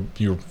Mike,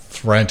 you're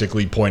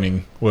frantically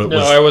pointing.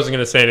 I wasn't going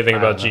to say anything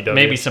about GW.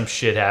 Maybe some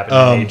shit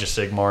happened in Age of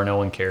Sigmar. No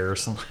one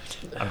cares. I'm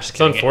just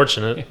kidding. It's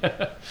unfortunate.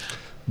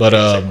 But Age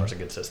of Sigmar's a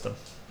good system.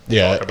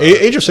 Yeah,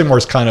 Age of Sigmar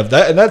is kind of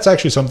that, and that's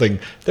actually something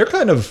they're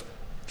kind of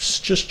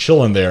just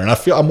chilling there, and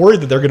I'm worried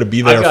that they're going to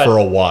be there for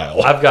a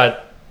while. I've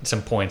got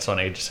some points on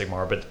Age of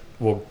Sigmar, but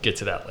we'll get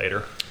to that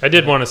later. I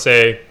did want to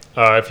say,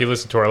 if you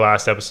listen to our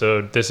last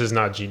episode, this is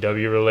not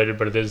GW related,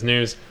 but it is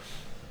news.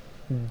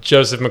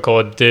 Joseph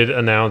McCullough did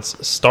announce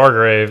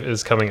Stargrave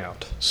is coming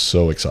out.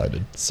 So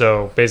excited.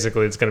 So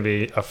basically, it's going to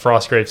be a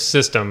Frostgrave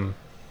system,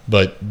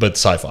 but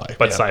sci-fi.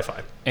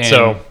 Sci-fi. And,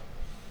 so,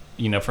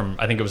 from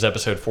I think it was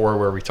episode 4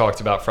 where we talked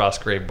about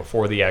Frostgrave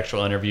before the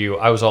actual interview.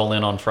 I was all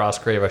in on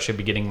Frostgrave. I should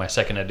be getting my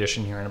second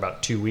edition here in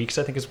about 2 weeks.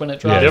 I think is when it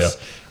drops.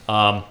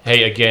 Yeah.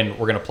 Hey, again,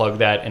 we're going to plug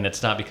that, and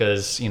it's not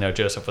because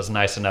Joseph was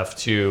nice enough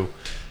to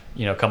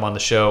come on the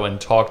show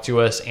and talk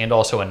to us and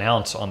also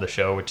announce on the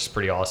show, which is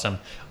pretty awesome.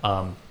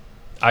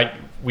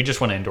 We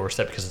just want to endorse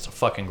that because it's a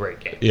fucking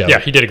great game. Yeah,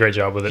 he did a great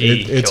job with it.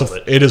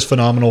 It is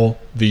phenomenal.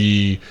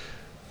 The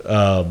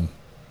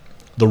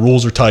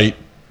rules are tight.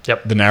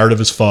 Yep. The narrative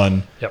is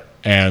fun. Yep.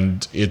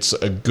 And it's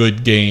a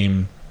good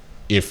game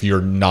if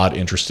you're not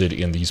interested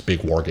in these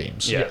big war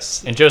games.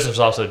 Yes. And Joseph's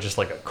also just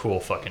like a cool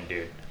fucking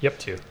dude. Yep.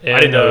 Too. And, I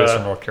didn't know he was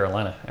from North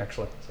Carolina,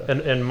 actually. So.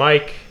 And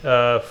Mike,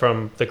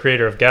 from the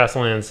creator of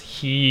Gaslands,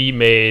 he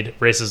made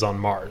Races on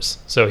Mars.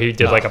 So he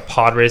did like a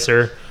pod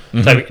racer.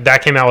 Mm-hmm.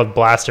 That came out with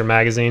Blaster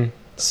magazine.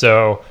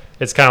 So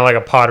it's kind of like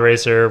a pod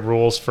racer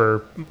rules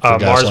for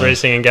Mars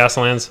racing and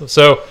Gaslands.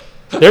 So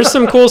there's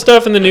some cool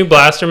stuff in the new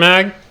Blaster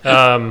mag.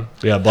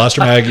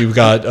 Blaster mag. You've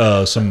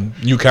got some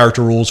new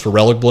character rules for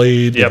Relic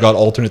Blade. You've got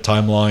alternate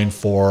timeline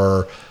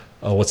for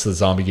what's the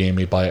zombie game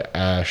made by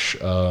Ash?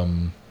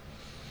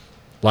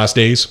 Last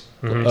Days.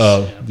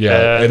 Mm-hmm.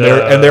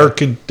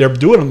 And they're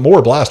doing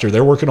more Blaster.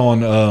 They're working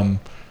on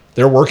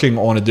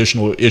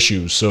additional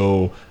issues.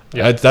 So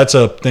that's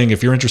a thing.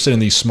 If you're interested in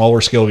these smaller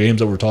scale games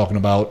that we're talking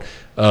about,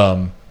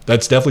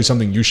 that's definitely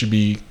something you should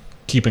be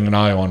keeping an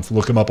eye on.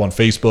 Look them up on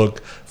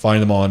Facebook.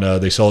 Find them on.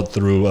 They sell it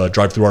through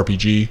Drive Through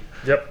RPG.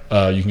 Yep.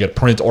 You can get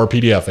print or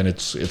PDF, and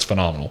it's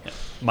phenomenal.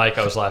 Mike,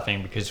 I was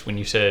laughing because when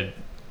you said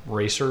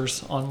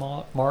racers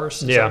on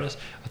Mars, I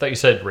thought you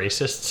said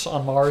racists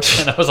on Mars,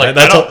 and I was like,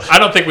 I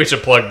don't think we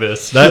should plug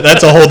this.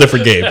 That's a whole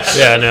different game.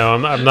 Yeah, no,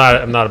 I'm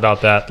not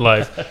about that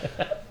live.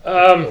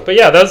 But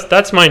yeah,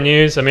 that's my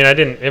news. I mean,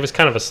 it was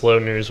kind of a slow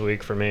news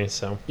week for me.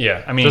 So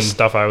yeah, I mean, just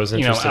stuff I was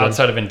interested in.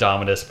 Outside of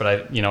Indomitus, but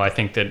I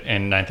think that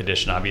in 9th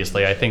edition,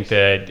 obviously, I think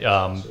that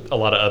a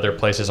lot of other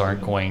places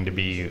aren't going to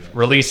be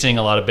releasing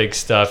a lot of big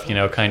stuff,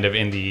 kind of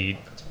in the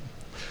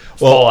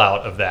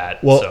fallout of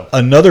that. Well,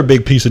 another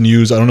big piece of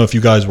news, I don't know if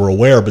you guys were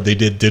aware, but they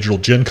did Digital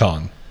Gen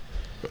Con.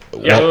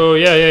 Yeah. Oh,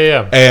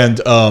 yeah.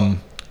 And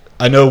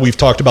I know we've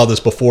talked about this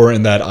before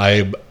in that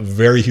I'm a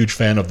very huge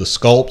fan of the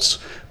sculpts,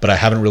 but I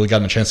haven't really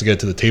gotten a chance to get it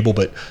to the table.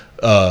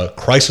 But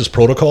Crisis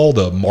Protocol,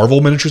 the Marvel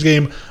miniatures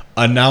game,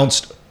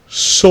 announced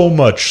so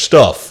much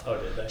stuff.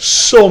 Oh, did they?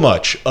 So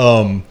much.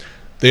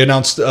 They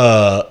announced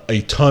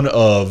a ton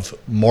of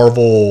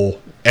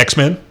Marvel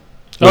X-Men.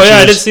 Oh, yeah,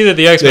 I did see that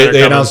the X-Men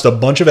They announced a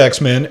bunch of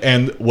X-Men,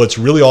 and what's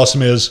really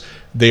awesome is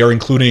they are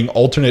including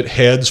alternate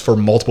heads for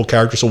multiple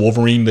characters. So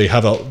Wolverine, they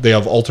have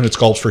alternate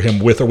sculpts for him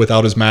with or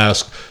without his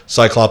mask.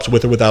 Cyclops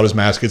with or without his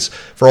mask. It's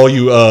for all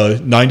you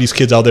 90s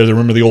kids out there that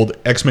remember the old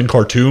X-Men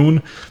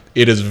cartoon.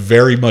 It is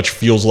very much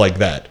feels like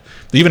that.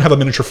 They even have a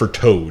miniature for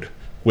Toad,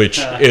 which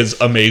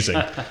is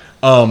amazing.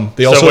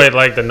 They also wait,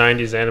 like the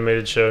 90s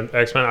animated show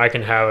X-Men, I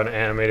can have an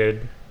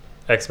animated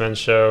X-Men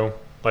show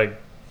like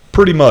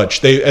Pretty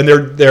much.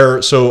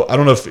 They're so I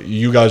don't know if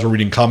you guys were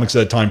reading comics at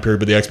that time period,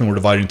 but the X-Men were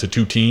divided into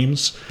 2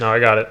 teams. No, I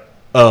got it.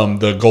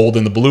 The gold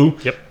and the blue.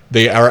 Yep.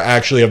 They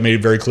have made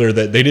it very clear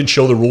that they didn't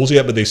show the rules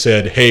yet, but they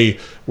said, hey,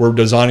 we're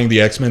designing the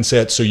X-Men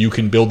set so you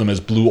can build them as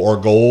blue or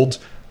gold.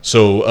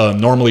 So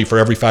normally for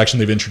every faction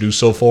they've introduced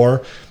so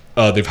far,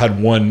 they've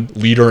had one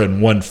leader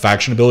and one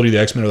faction ability. The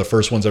X-Men are the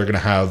first ones that are going to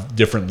have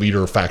different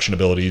leader faction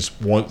abilities.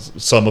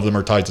 Some of them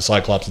are tied to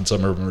Cyclops and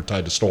some of them are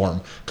tied to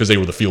Storm because they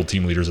were the field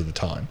team leaders at the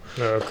time.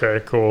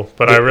 Okay, cool.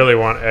 But I really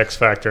want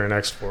X-Factor and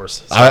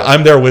X-Force. So.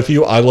 I'm there with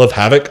you. I love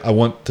Havoc. I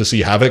want to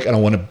see Havoc, and I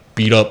want to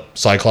beat up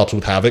Cyclops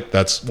with Havoc.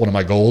 That's one of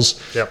my goals.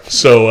 Yep.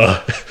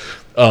 So,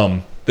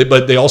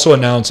 but they also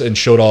announced and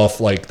showed off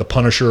like the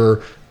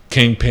Punisher,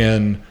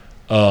 Kingpin,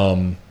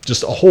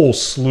 just a whole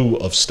slew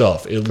of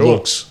stuff. It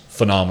looks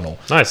phenomenal.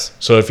 Nice.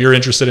 So if you're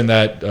interested in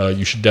that,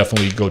 you should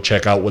definitely go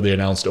check out what they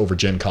announced over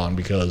Gen Con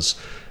because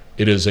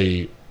it is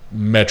a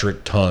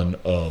metric ton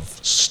of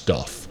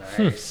stuff.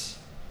 Nice.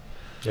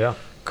 Yeah.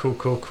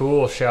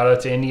 Cool. Shout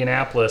out to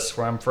Indianapolis,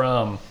 where I'm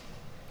from.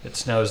 It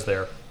snows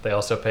there. They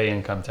also pay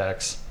income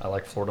tax. I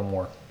like Florida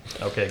more.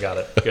 Okay, got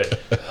it. Good.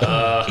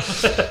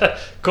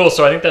 Cool.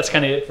 So I think that's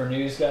kind of it for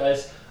news,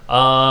 guys.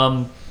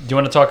 Do you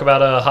want to talk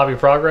about hobby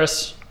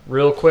progress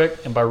real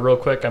quick? And by real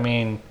quick, I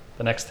mean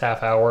the next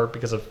half hour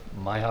because of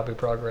my hobby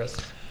progress.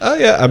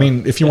 Yeah, I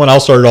mean, if you want,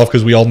 I'll start it off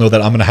because we all know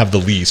that I'm going to have the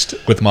least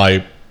with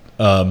my.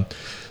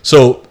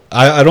 So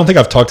I don't think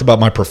I've talked about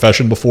my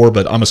profession before,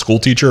 but I'm a school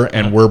teacher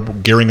and we're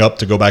gearing up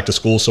to go back to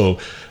school. So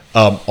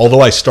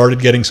although I started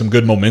getting some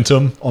good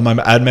momentum on my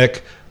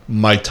AdMech,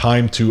 my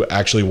time to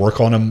actually work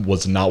on them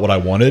was not what I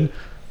wanted.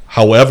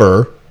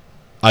 However,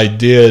 I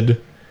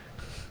did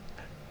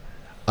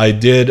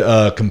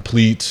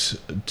complete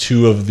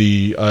 2 of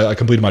the. I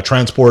completed my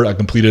transport. I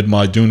completed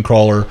my dune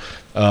crawler.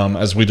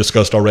 As we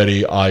discussed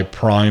already, I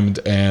primed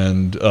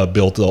and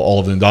built all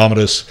of the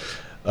Indomitus.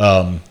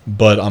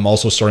 But I'm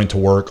also starting to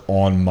work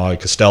on my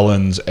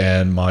Castellans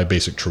and my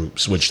basic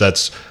troops, which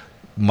that's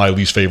my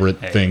least favorite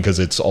thing because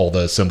it's all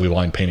the assembly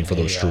line painting for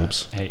those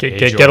troops.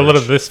 Get a load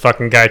of this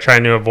fucking guy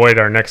trying to avoid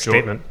our next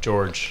statement.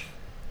 George,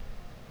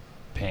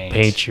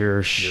 paint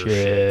your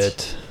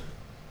shit.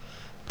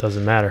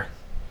 Doesn't matter.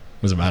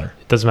 Doesn't matter.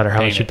 It doesn't matter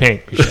how much you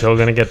paint. You're still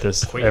going to get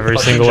this every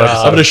single job. episode.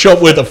 I'm going to show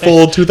up with a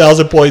full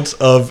 2,000 points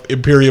of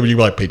Imperium, and you're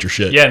like, paint your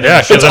shit. Yeah,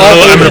 because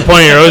I'm going to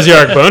point your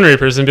Ozark Bone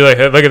Reapers and be like,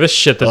 hey, look at this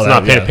shit that's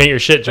not painted. Paint your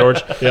shit,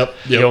 George. Yep.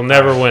 You'll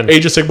never win.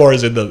 Age of Sigmar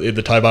is in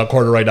the timeout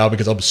corner right now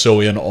because I'm so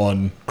in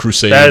on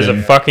Crusade. That is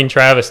a fucking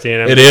travesty.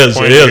 And it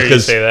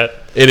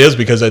is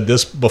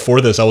because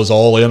before this, I was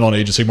all in on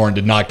Age of Sigmar and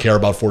did not care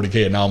about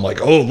 40K, and now I'm like,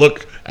 oh,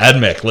 look,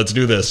 AdMech, let's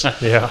do this.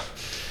 Yeah.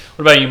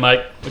 What about you,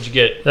 Mike? What'd you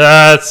get?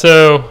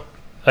 So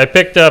I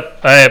picked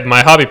up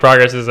my hobby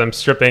progress is I'm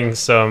stripping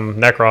some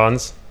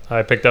Necrons.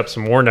 I picked up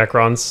some more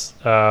Necrons.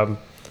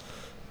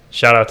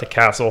 Shout out to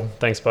Castle.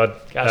 Thanks, bud.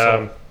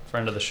 Castle,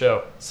 friend of the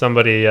show.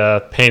 Somebody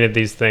painted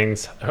these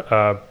things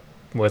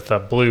with a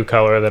blue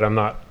color that I'm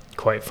not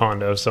quite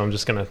fond of, so I'm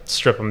just going to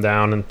strip them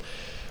down and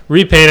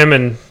repaint them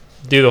and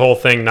do the whole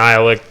thing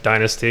Nihilic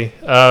Dynasty.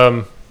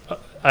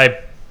 I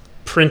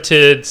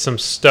printed some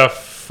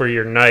stuff for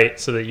your knight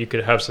so that you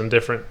could have some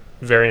different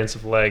variants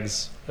of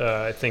legs.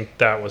 I think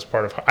that was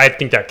part of. I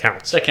think that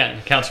counts. That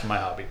counts for my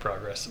hobby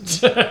progress.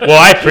 Well,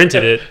 I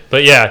printed it,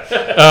 but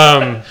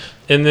yeah.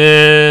 And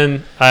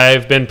then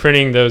I've been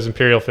printing those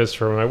Imperial Fists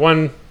for my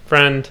one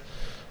friend.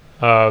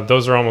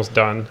 Those are almost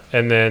done.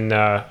 And then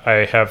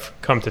I have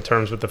come to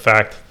terms with the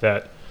fact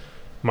that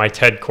my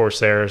Ted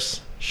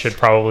Corsairs should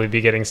probably be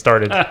getting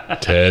started.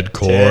 Ted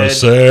Corsairs.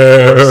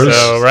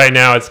 So right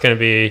now it's going to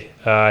be.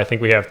 I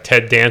think we have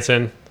Ted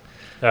Danson,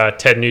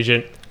 Ted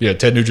Nugent. Yeah,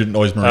 Ted Nugent,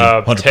 Noise Marine,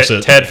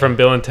 100%. Ted from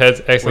Bill and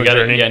Ted's Excellent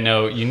Journey. Yeah,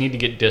 no, you need to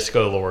get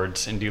Disco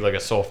Lords and do like a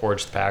Soul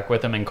Forged pack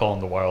with them and call them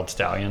the Wild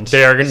Stallions.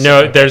 There's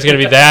going to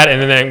be that,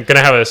 and then I'm going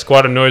to have a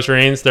squad of Noise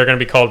Marines. They're going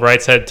to be called Right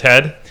Said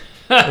Ted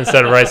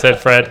instead of Right Said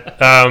Fred.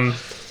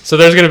 So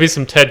there's going to be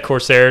some Ted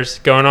Corsairs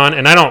going on,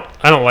 and I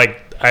don't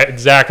like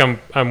Zach.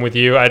 I'm with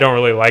you. I don't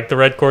really like the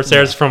Red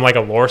Corsairs from like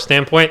a lore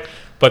standpoint,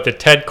 but the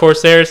Ted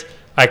Corsairs.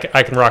 I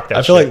can rock that.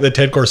 I feel like the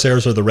Ted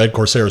Corsairs are the Red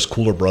Corsairs'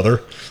 cooler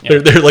brother. Yeah.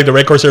 They're like the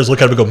Red Corsairs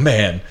look at him and go,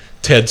 man,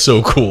 Ted's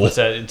so cool. What's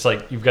that? It's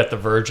like you've got the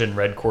Virgin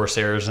Red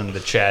Corsairs and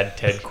the Chad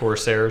Ted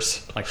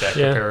Corsairs, like that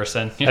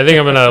comparison. I think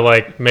I'm gonna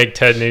like make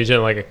Ted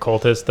Nugent like a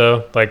cultist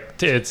though. Like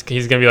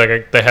he's gonna be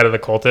like the head of the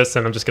cultists,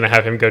 and I'm just gonna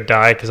have him go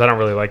die because I don't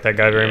really like that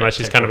guy very much.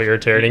 He's kind of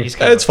irritating. He's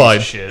kind of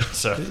fine. Shit,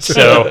 so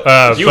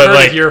you but heard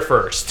like, it here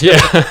first. Yeah,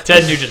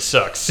 Ted Nugent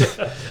sucks.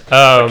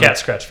 Cat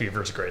Scratch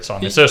Fever is a great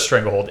song. It's so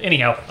Stranglehold.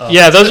 Anyhow,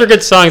 yeah, those are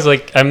good songs.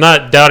 Like I'm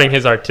not doubting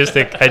his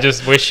artistic. I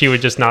just wish he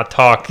would just not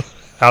talk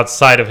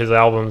outside of his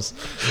albums.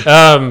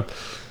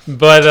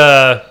 But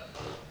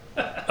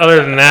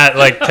other than that,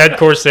 like Ted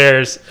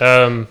Corsairs.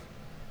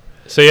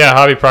 So yeah,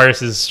 hobby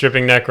progress is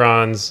stripping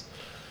Necrons.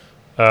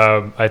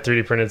 I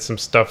 3D printed some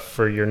stuff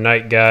for your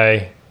knight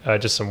guy,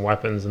 just some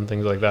weapons and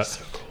things like that.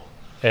 So cool.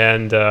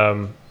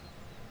 And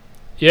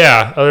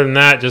Yeah, other than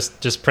that,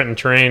 just print and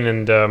train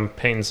and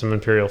painting some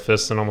Imperial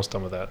Fists and almost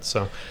done with that.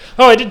 So,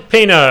 I did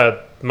paint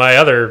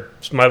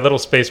my little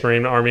Space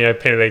Marine army. I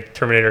painted a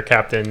Terminator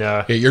Captain.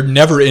 Yeah, you're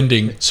never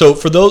ending. So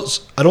for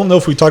those, I don't know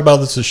if we talked about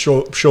this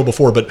show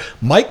before, but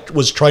Mike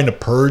was trying to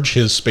purge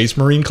his Space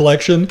Marine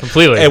collection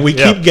completely, and we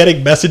keep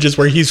getting messages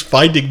where he's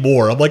finding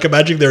more. I'm like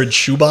imagining they're in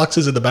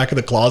shoeboxes in the back of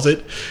the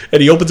closet,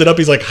 and he opens it up.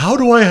 He's like, "How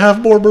do I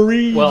have more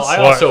Marines?" Well, I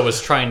also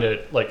was trying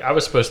to I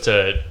was supposed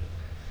to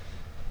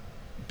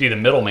be the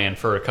middleman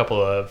for a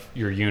couple of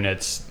your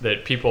units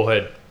that people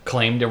had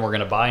claimed and were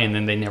going to buy, and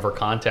then they never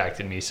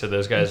contacted me. So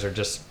those guys are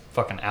just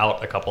fucking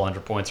out a couple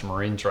 100 points of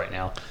Marines right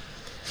now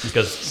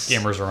because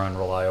gamers are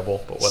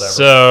unreliable. But whatever.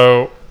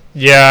 So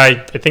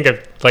yeah, I think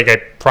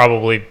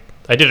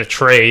I did a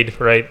trade,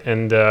 right,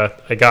 and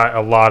I got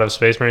a lot of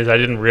Space Marines. I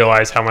didn't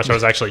realize how much I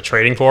was actually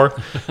trading for,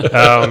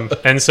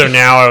 and so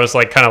now I was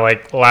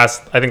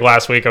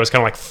last week I was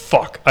kind of like,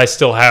 fuck, I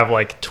still have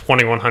like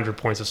 2,100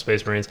 points of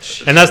Space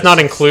Marines, and that's not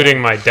including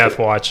my Death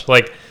Watch.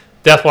 Like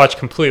Death Watch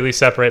completely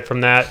separate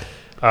from that,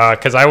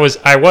 because I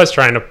was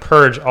trying to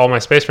purge all my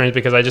Space Marines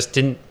because I just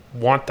didn't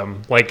want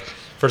them. Like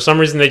for some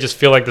reason they just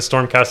feel like the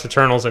Stormcast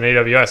Eternals in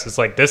AWS. It's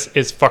like, this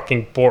is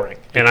fucking boring,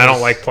 and I don't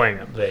like playing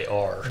them. They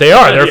are.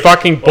 They're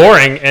fucking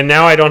boring, and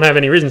now I don't have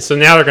any reason. So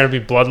now they're going to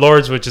be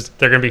Bloodlords, which is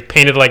they're going to be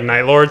painted like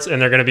Night Lords,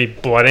 and they're going to be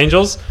Blood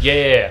Angels.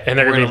 Yeah. And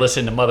they're going to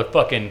listen to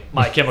motherfucking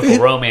My Chemical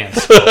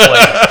Romance.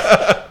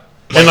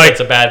 And like it's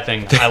a bad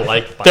thing. I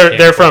like.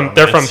 They're from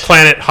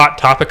planet Hot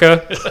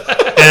Topica,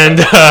 and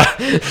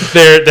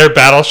their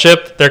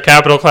battleship, their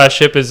capital class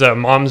ship is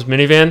Mom's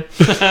Minivan.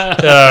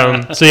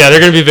 So yeah, they're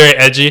going to be very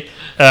edgy.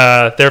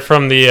 They're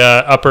from the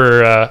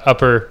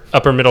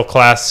upper middle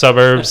class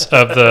suburbs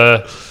of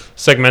the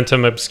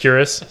Segmentum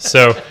Obscurus.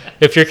 So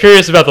if you're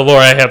curious about the lore,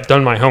 I have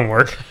done my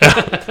homework.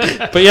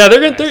 But yeah,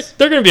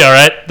 they're gonna be all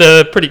right.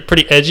 The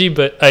pretty edgy,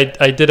 but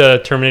I did a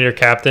Terminator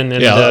Captain.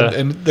 And,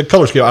 and the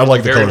color scheme. I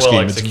like the color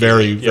scheme. Executed. It's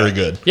very very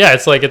good. Yeah,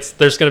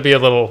 there's gonna be a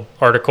little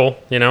article,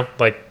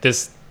 like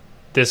this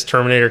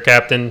Terminator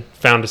Captain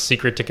found a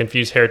secret to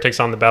confuse heretics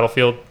on the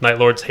battlefield. Night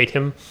Lords hate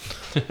him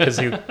because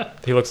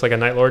he looks like a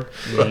Night Lord.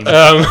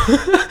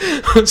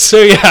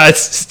 So yeah,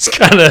 it's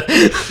kind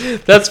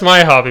of that's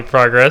my hobby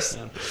progress.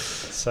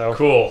 So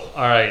cool.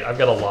 All right, I've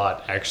got a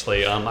lot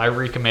actually. I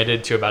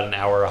recommitted to about an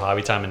hour of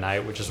hobby time a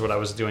night, which is what I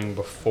was doing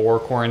before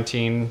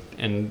quarantine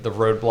and the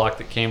roadblock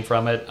that came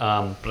from it.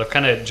 But I've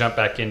kind of jumped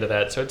back into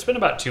that. So it's been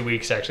about 2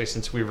 weeks actually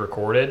since we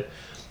recorded.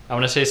 I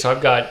want to say, so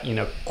I've got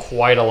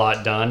quite a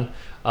lot done.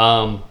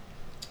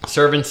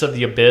 Servants of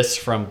the Abyss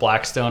from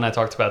Blackstone, I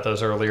talked about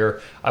those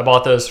earlier. I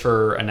bought those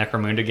for a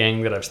Necromunda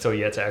gang that I've still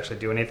yet to actually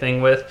do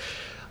anything with.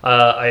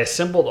 I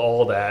assembled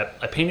all of that.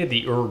 I painted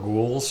the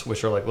Ur-Ghouls,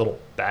 which are like little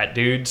bat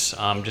dudes,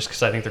 just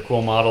because I think they're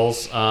cool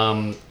models.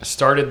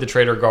 Started the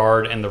Traitor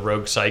Guard and the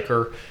Rogue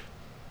Psyker,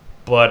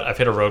 but I've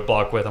hit a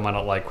roadblock with them. I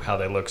don't like how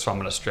they look, so I'm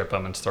going to strip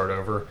them and start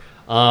over.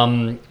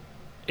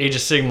 Age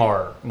of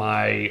Sigmar,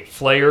 my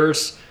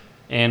Flayers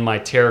and my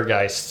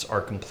Terrorgeists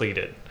are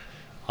completed.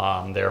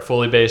 They're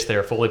fully based,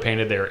 they're fully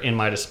painted, they're in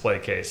my display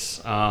case.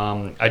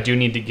 I do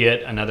need to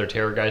get another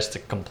Terrorgeist to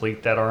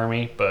complete that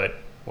army, but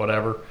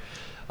whatever.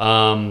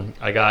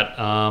 I got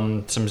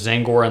some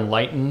Zangor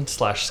Enlightened /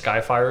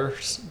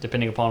 Skyfires,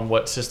 depending upon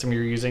what system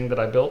you're using that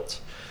I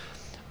built.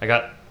 I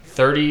got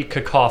 30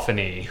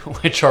 Cacophony,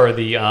 which are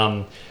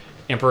the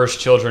Emperor's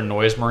Children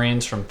Noise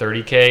Marines from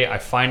 30K. I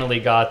finally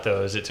got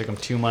those. It took them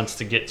 2 months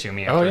to get to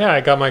me. Oh yeah,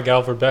 I got my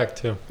Galver Beck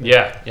too.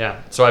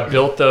 Yeah. So I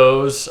built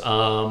those.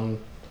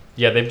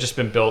 Yeah, they've just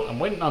been built. I'm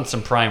waiting on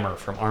some primer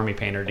from Army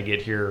Painter to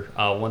get here.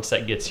 Once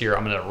that gets here,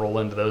 I'm going to roll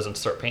into those and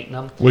start painting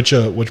them. Which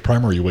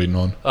primer are you waiting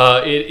on?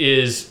 It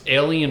is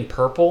Alien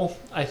Purple,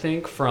 I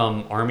think,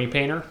 from Army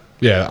Painter.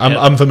 Yeah,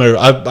 I'm familiar.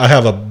 I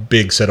have a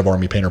big set of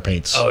Army Painter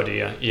paints. Oh, do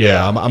you?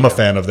 Yeah, I'm a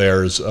fan of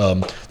theirs.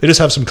 They just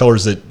have some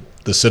colors that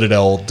the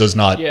Citadel does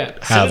not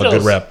have a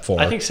good rep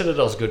for. I think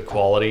Citadel's good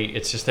quality.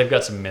 It's just they've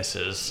got some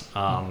misses.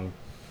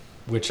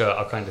 Which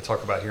I'll kind of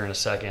talk about here in a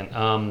second.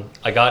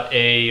 I got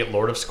a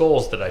Lord of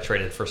Skulls that I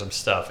traded for some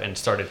stuff and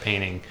started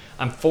painting.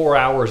 I'm 4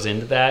 hours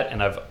into that,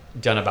 and I've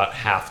done about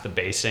half the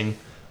basing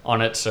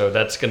on it, so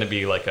that's going to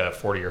be like a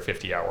 40 or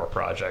 50 hour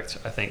project,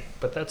 I think.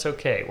 But that's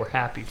okay. We're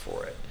happy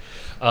for it.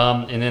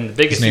 And then the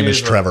biggest news... His name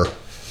is Trevor.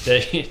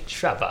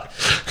 Trevor.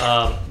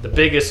 The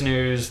biggest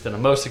news that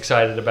I'm most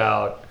excited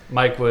about,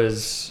 Mike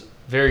was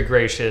very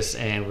gracious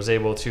and was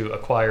able to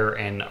acquire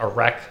an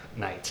Iraq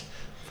Knight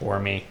for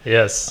me.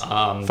 Yes.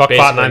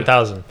 Fuckbot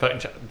 9000.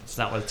 It's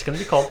not what it's going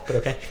to be called, but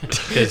okay.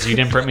 Because you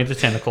didn't print me the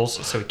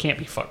tentacles, so it can't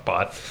be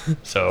Fuckbot.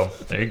 So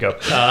there you go.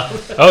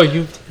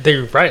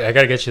 They're right. I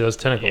got to get you those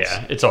tentacles.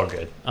 Yeah, it's all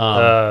good.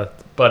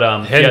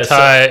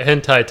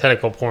 Hentai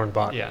tentacle porn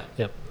bot. Yeah.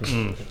 Yep.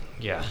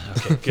 Yeah.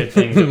 Okay. Good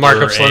thing.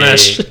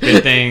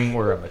 Good thing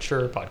we're a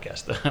mature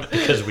podcast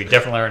because we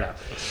definitely are now.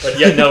 But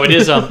yeah, no, it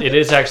is. It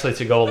is actually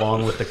to go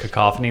along with the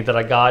cacophony that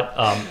I got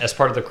as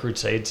part of the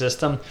Crusade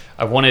system.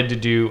 I wanted to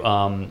do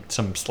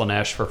some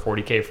Slaanesh for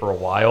 40K for a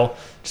while,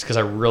 just because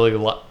I really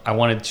I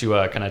wanted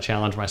to kind of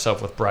challenge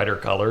myself with brighter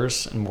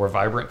colors and more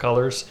vibrant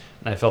colors,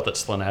 and I felt that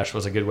Slaanesh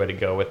was a good way to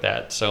go with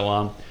that.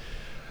 So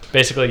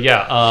basically,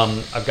 yeah,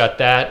 I've got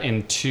that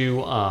in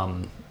two.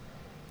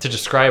 To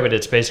describe it,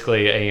 it's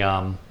basically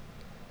a.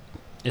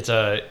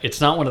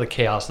 It's not one of the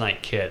Chaos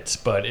Knight kits,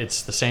 but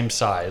it's the same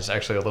size,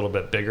 actually a little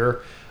bit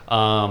bigger.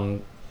 I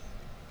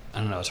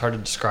don't know, it's hard to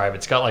describe.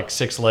 It's got like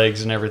 6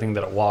 legs and everything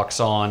that it walks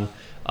on,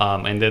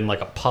 and then like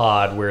a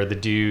pod where the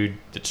dude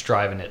that's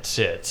driving it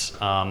sits.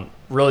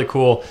 Really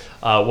cool.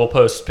 We'll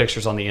post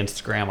pictures on the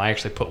Instagram. I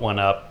actually put one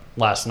up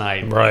last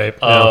night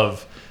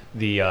of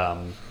the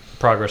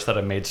progress that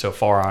I've made so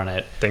far on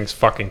it. Thing's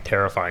fucking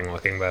terrifying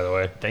looking, by the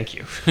way. Thank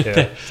you. Yeah,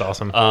 it's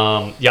awesome.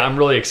 Yeah, I'm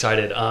really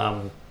excited.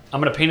 I'm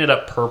going to paint it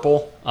up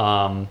purple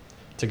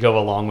to go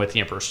along with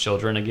the Emperor's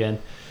Children again.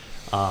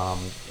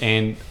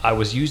 And I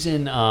was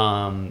using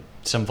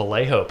some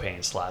Vallejo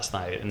paints last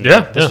night. And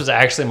this was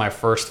actually my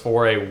first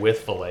foray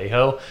with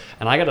Vallejo.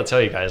 And I got to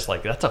tell you guys,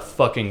 like, that's a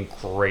fucking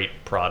great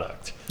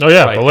product. Oh,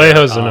 yeah. Right,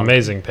 Vallejo's an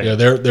amazing paint.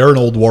 Yeah, they're an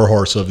old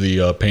warhorse of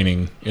the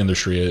painting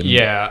industry.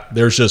 And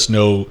there's just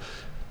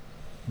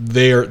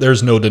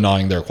there's no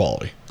denying their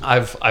quality.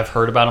 I've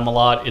heard about them a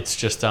lot. It's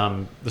just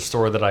the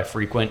store that I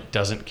frequent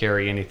doesn't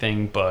carry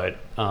anything but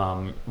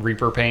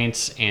Reaper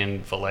paints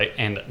and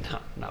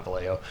not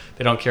Vallejo.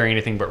 They don't carry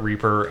anything but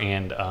Reaper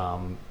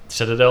and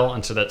Citadel,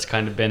 and so that's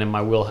kind of been in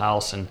my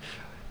wheelhouse. And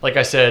like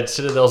I said,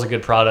 Citadel's a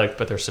good product,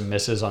 but there's some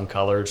misses on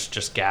colors,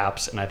 just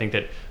gaps. And I think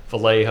that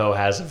Vallejo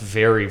has a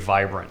very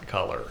vibrant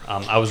color.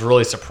 I was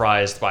really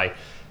surprised by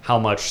how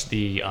much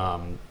the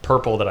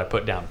purple that I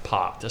put down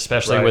popped,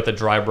 especially with a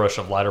dry brush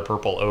of lighter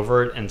purple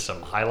over it and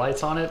some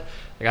highlights on it.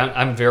 Like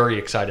I'm very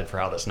excited for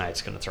how this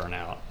night's going to turn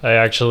out. I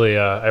actually,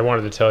 I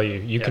wanted to tell you,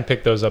 you can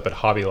pick those up at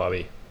Hobby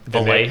Lobby.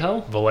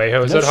 Vallejo?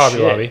 Vallejo is at Hobby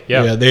Lobby.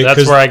 Yeah,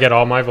 that's where I get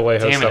all my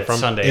Vallejo stuff from.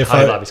 Sunday.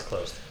 Hobby Lobby's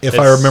closed. If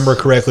I remember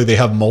correctly, they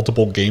have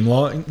multiple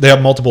They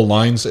have multiple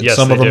lines, and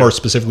some of them are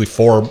specifically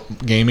for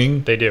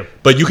gaming. They do.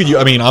 But you could,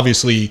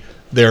 obviously,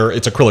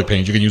 it's acrylic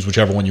paint. You can use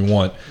whichever one you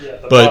want. Yeah,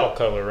 the model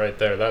color right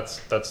there. That's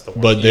the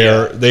one. But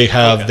they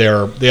have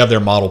their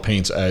model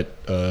paints at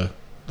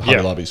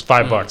Hobby Lobbies.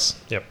 $5.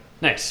 Yep.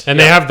 Nice. And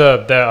they have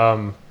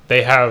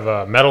they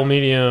have metal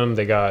medium.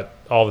 They got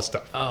all the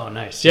stuff. Oh,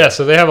 nice. Yeah,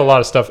 so they have a lot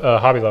of stuff.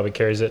 Hobby Lobby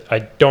carries it. I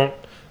don't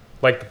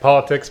like the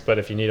politics, but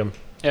if you need them,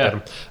 get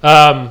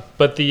them.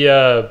 But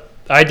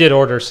I did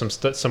order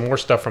some more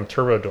stuff from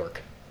Turbo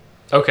Dork.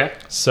 Okay.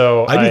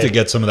 So I need to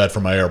get some of that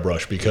for my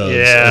airbrush because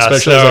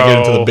especially as I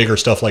get into the bigger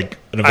stuff like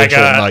an eventual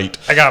night.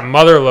 I got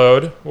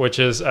Motherload, which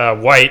is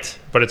white,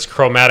 but it's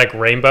chromatic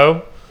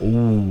rainbow.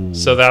 Ooh.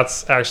 So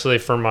that's actually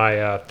for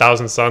my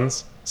Thousand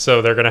Suns.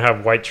 So they're going to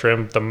have white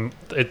trim.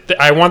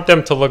 I want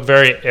them to look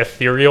very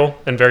ethereal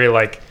and very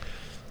like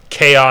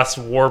chaos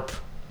warp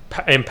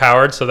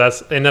empowered. So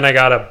and then I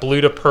got a blue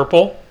to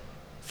purple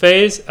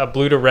phase, a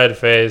blue to red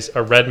phase,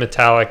 a red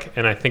metallic,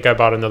 and I think I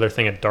bought another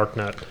thing at Dark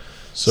Nut.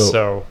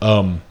 So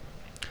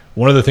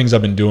one of the things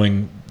I've been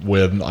doing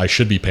when I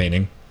should be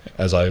painting,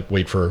 as I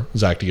wait for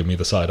Zach to give me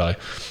the side eye,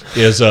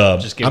 is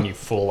just giving you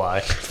full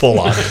eye.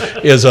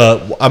 Is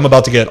I'm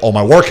about to get all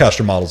my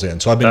Warcaster models in.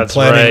 So I've been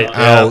planning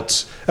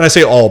out, and I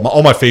say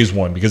all my phase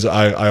 1 because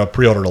I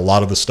pre-ordered a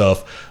lot of the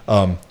stuff.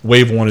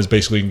 Wave 1 is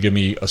basically going to give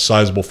me a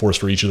sizable force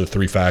for each of the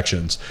 3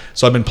 factions.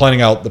 So I've been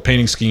planning out the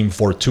painting scheme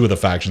for 2 of the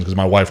factions because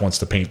my wife wants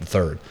to paint the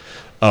 3rd.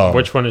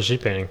 Which one is she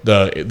painting?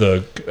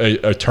 The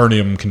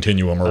Eternium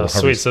Continuum. Or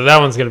sweet. So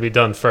that one's going to be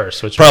done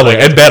first. Which probably,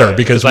 and better,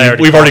 because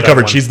we've already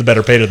covered she's the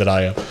better painter than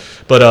I am.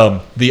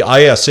 But the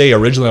ISA,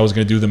 originally I was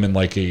going to do them in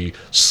like a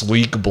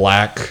sleek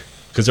black,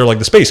 because they're like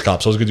the Space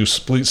Cops. So I was going to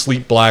do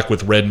sleek black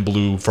with red and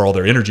blue for all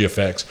their energy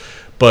effects.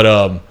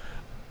 But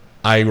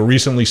I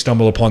recently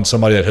stumbled upon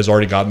somebody that has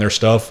already gotten their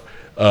stuff,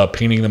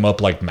 painting them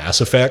up like Mass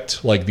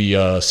Effect, like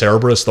the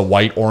Cerberus, the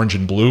white, orange,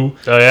 and blue.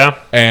 Oh, yeah?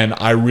 And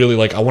I really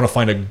I want to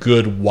find a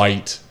good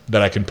white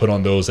that I can put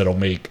on those that'll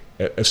make...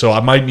 So I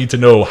might need to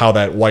know how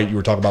that white you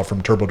were talking about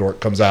from Turbo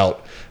Dork comes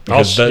out.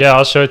 I'll show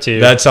it to you.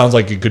 That sounds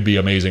like it could be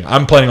amazing.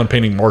 I'm planning on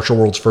painting Martial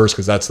Worlds first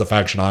because that's the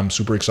faction I'm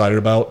super excited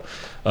about.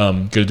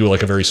 Going to do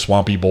like a very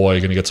swampy boy,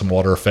 going to get some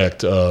water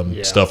effect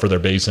stuff for their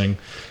basing.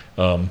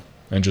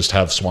 And just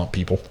have swamp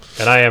people.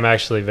 And I am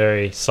actually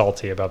very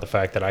salty about the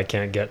fact that I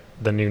can't get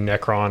the new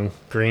Necron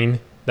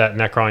green, that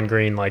Necron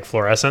green like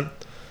fluorescent.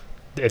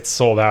 It's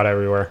sold out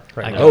everywhere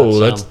right now. Oh,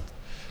 that's...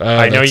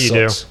 I know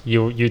you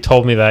do. You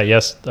told me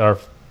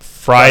that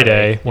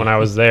Friday when I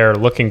was there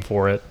looking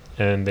for it,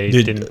 and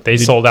they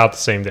sold out the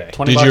same day.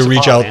 Did you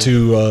reach out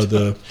to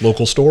the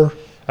local store?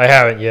 I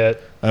haven't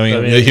yet. I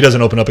mean, he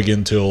doesn't open up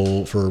again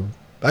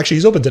actually,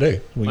 he's open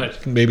today. We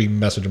can maybe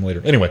message him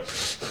later. Anyway.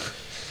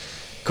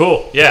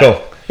 Cool. Yeah.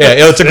 Cool.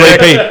 Yeah, it's a great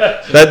paint.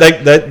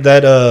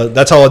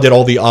 That's how I did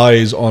all the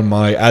eyes on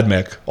my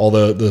AdMech. All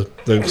the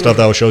stuff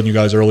that I was showing you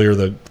guys earlier,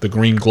 the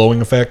green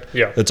glowing effect.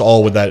 Yeah. It's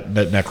all with that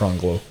Necron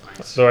glow.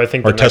 So I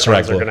think Or the Necrons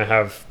Tesseract are glow. going to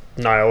have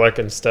Nihilak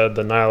instead,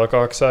 the Nihilak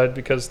Oxide,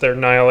 because they're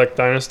Nihilak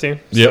Dynasty.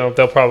 Yep. So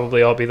they'll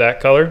probably all be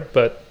that color,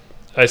 but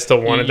I still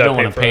wanted that You don't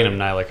paint want to paint them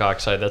Nihilak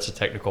Oxide. That's a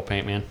technical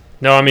paint, man.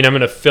 No, I mean, I'm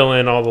going to fill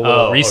in all the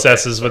little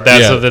recesses with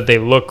that Yeah. so that they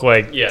look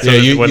like Yeah, so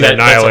that when they're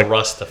that's a Nihilak.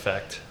 rust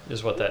effect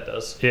is what that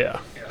does. Yeah.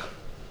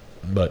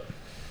 But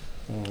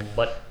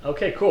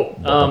Okay, cool.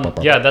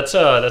 Yeah,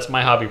 that's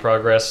my hobby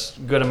progress.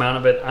 Good amount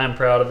of it. I'm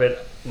proud of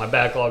it. My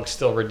backlog's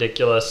still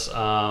ridiculous.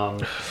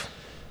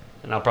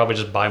 And I'll probably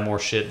just buy more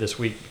shit this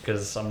week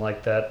because I'm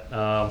like that.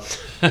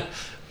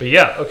 But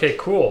yeah, okay,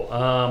 cool.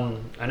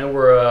 I know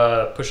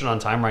we're pushing on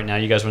time right now.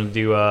 You guys want to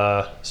do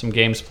some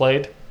games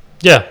played?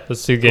 Yeah,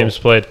 let's do games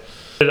played.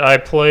 I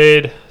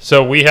played.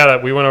 So we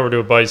went over to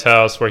a buddy's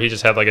house where he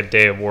just had like a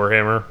day of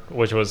Warhammer,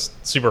 which was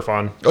super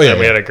fun. Oh yeah,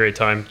 we had a great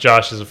time.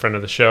 Josh is a friend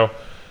of the show.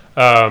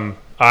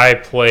 I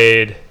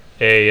played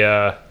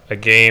a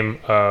game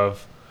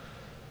of,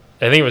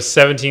 I think it was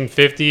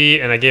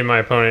 1750, and I gave my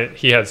opponent,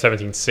 he had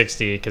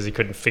 1760 because he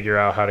couldn't figure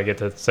out how to get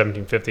to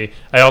 1750.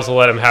 I also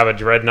let him have a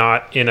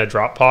dreadnought in a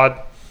drop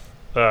pod,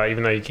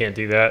 even though you can't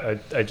do that.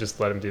 I just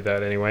let him do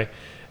that anyway.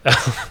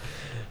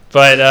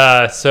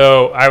 But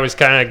so I was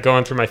kind of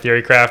going through my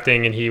theory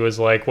crafting, and he was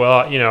like,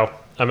 well,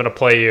 I'm going to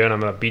play you, and I'm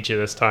going to beat you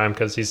this time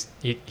because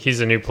he's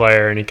a new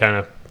player, and he kind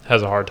of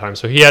has a hard time.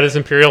 So he had his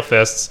Imperial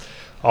Fists,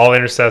 all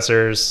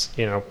intercessors,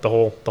 the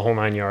whole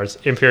 9 yards,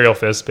 Imperial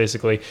Fists,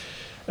 basically.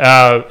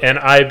 And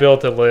I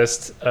built a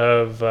list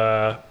of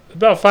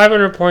about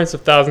 500 points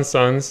of Thousand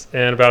Suns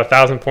and about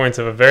 1,000 points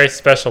of a very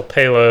special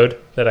payload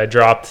that I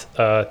dropped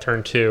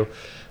turn 2.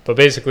 But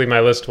basically my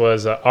list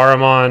was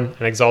Ahriman,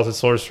 an Exalted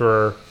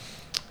Sorcerer,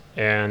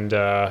 and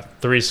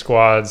 3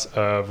 squads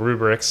of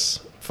Rubrics,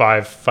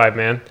 five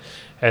man,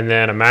 and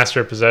then a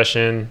Master of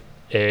Possession,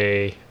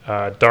 a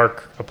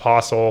Dark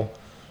Apostle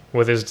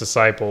with his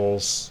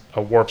disciples,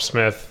 a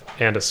Warpsmith,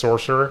 and a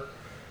Sorcerer.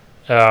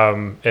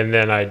 And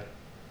then I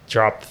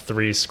dropped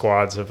 3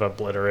 squads of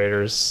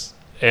Obliterators.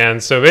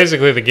 And so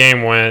basically the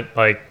game went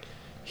like,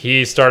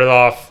 he started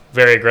off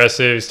very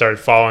aggressive, he started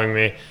following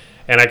me,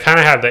 and I kind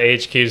of had the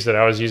HQs that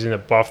I was using to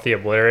buff the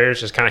Obliterators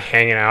just kind of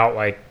hanging out.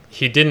 Like,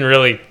 he didn't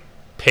really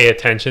pay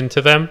attention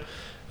to them.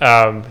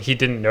 He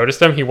didn't notice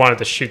them. He wanted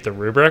to shoot the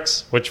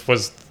Rubrics, which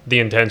was the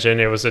intention.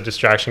 It was a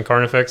distraction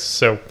Carnifex.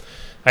 So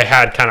I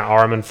had kind of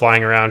Ahriman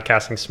flying around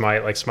casting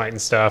Smite, like Smite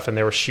and stuff, and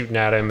they were shooting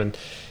at him, and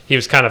he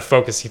was kind of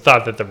focused. He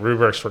thought that the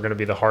Rubrics were going to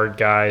be the hard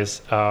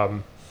guys.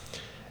 And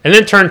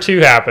then turn 2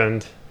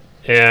 happened,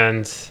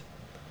 and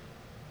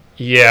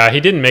yeah, he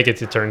didn't make it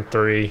to turn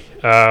 3.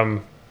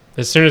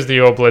 As soon as the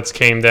Oblitz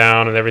came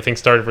down and everything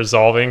started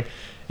resolving,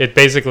 it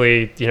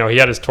basically, he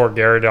had his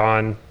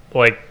Torgaradon,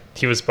 like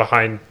he was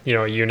behind,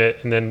 a unit,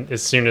 and then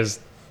as soon as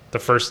the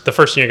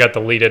first unit got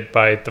deleted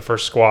by the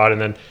first squad, and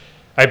then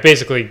I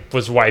basically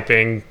was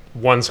wiping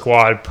 1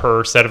 squad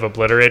per set of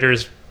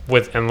Obliterators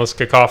with Endless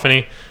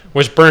Cacophony,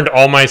 which burned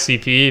all my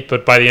CP,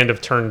 but by the end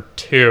of turn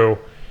 2,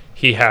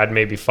 he had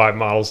maybe 5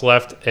 models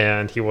left,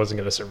 and he wasn't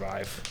going to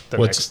survive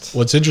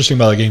What's interesting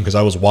about the game, because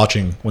I was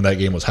watching when that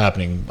game was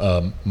happening,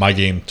 my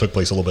game took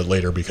place a little bit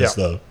later because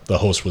the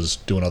host was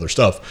doing other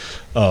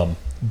stuff.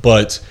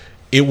 But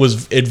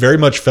it very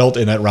much felt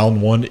in that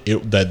round 1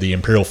 that the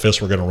Imperial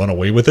Fists were going to run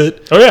away with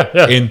it. Oh,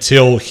 yeah.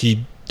 Until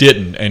he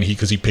didn't, and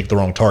because he picked the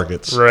wrong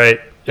targets. Right.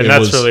 And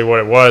that's really what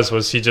it was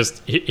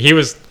he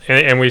was,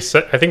 and we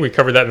said, I think we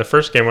covered that in the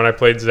first game when I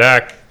played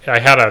Zach. I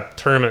had a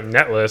tournament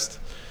net list,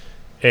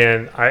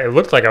 and it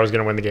looked like I was going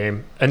to win the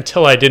game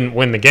until I didn't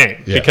win the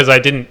game because I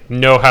didn't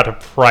know how to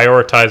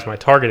prioritize my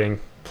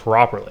targeting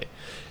properly.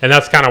 And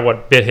that's kind of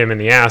what bit him in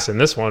the ass in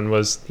this one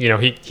was,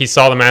 he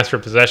saw the Master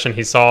of Possession,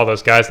 he saw all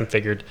those guys and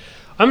figured,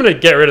 I'm going to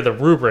get rid of the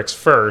Rubrics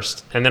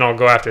first, and then I'll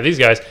go after these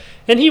guys.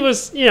 And he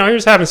was, he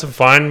was having some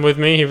fun with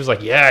me. He was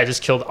like, yeah, I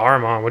just killed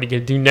Ahriman. What are you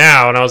going to do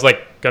now? And I was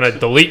like, going to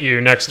delete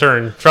you next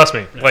turn. Trust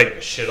me. Like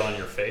a shit on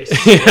your face.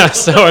 Yeah,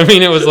 so, I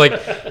mean, it was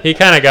like, he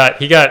got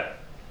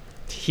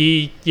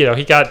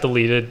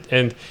deleted,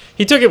 and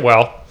he took it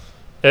well.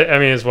 I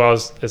mean, as well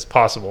as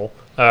possible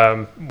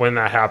when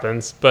that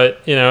happens.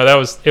 But,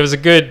 it was a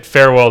good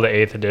farewell to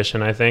 8th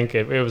edition, I think.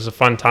 It was a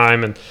fun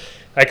time, and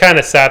I kind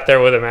of sat there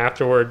with him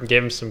afterward and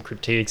gave him some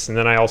critiques, and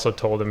then I also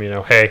told him,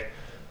 hey,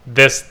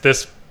 this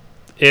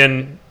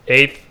in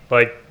 8th,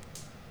 like,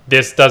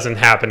 this doesn't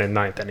happen in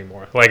 9th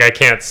anymore. Like, I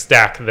can't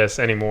stack this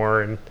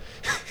anymore, and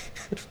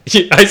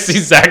I see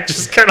Zach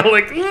just kind of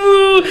like,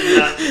 ooh.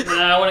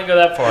 I wouldn't go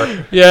that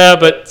far. Yeah,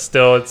 but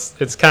still,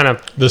 it's kind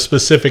of... The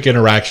specific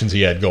interactions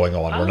he had going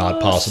on were not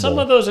possible. Some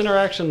of those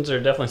interactions are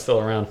definitely still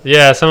around.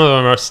 Yeah, some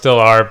of them still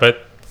are,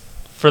 but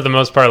for the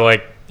most part,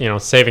 like,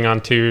 saving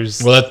on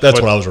 2s. Well, that's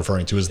what I was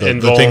referring to, is the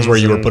things where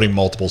you were putting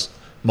multiple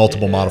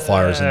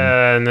modifiers.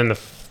 And then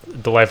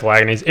the Life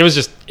Agonies. It was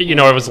just, it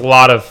was a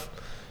lot of...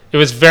 It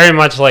was very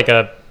much like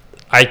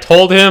I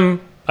told him,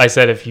 I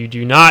said, if you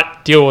do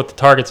not deal with the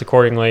targets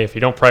accordingly, if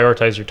you don't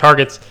prioritize your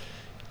targets,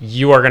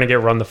 you are going to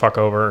get run the fuck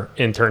over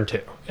in turn 2.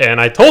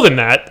 And I told him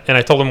that, and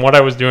I told him what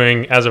I was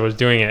doing as I was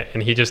doing it,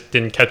 and he just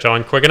didn't catch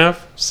on quick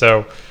enough.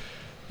 So,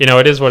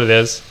 it is what it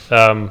is.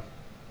 But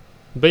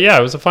yeah,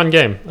 it was a fun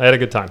game. I had a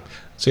good time.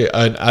 See,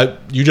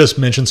 you just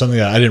mentioned something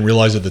that I didn't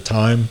realize at the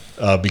time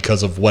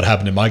because of what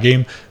happened in my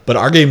game, but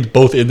our game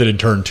both ended in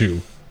turn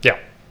 2. Yeah.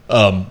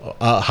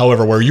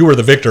 However, where you were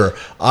the victor,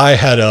 I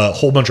had a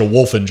whole bunch of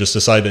wolf and just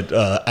decided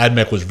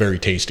Admech was very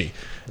tasty.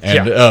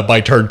 And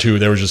by turn 2,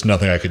 there was just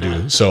nothing I could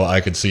do, so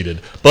I conceded.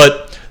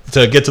 But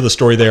to get to the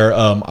story there,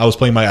 I was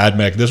playing my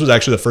Admech. This was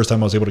actually the first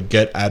time I was able to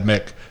get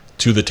Admech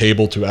to the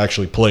table to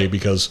actually play,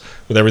 because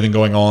with everything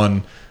going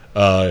on,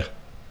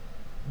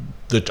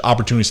 the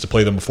opportunities to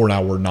play them before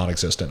now were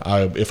non-existent.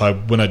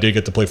 When I did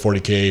get to play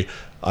 40K,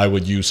 I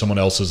would use someone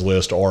else's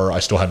list, or I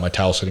still had my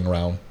Tau sitting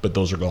around, but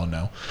those are gone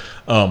now.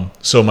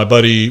 So my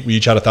buddy, we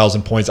each had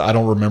 1,000 points. I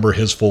don't remember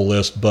his full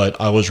list, but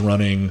I was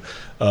running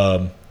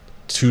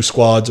 2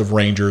 squads of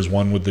Rangers,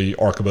 one with the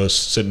Arquebus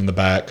sitting in the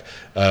back,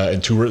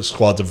 and 2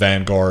 squads of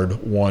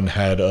Vanguard. One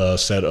had a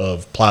set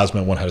of Plasma,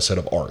 and one had a set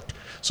of Arc.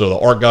 So the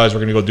Arc guys were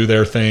going to go do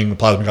their thing. The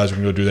Plasma guys were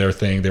going to go do their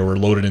thing. They were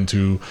loaded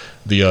into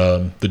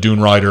the Dune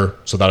Rider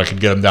so that I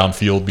could get them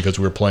downfield, because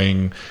we were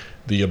playing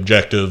the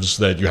objectives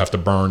that you have to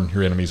burn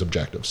your enemy's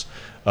objectives.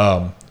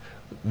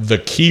 The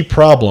key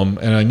problem,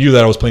 and I knew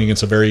that I was playing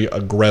against a very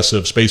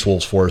aggressive Space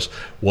Wolves force,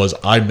 was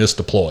I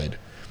misdeployed.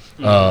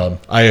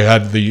 I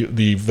had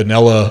the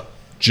vanilla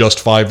just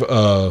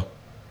 5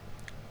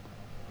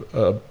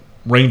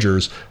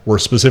 Rangers were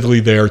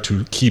specifically there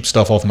to keep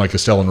stuff off of my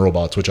Castellan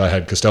robots, which I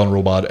had Castellan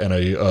robot and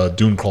a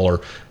Dune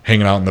Crawler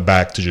hanging out in the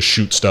back to just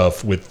shoot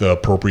stuff with the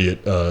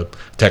appropriate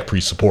tech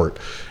priest support.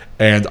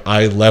 And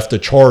I left a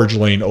charge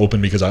lane open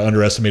because I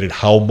underestimated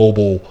how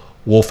mobile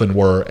Wolfen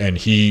were, and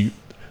he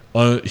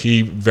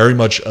very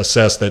much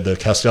assessed that the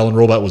Castellan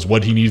robot was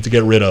what he needed to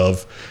get rid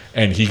of,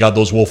 and he got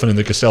those Wolfen and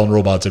the Castellan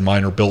robots, and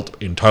mine are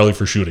built entirely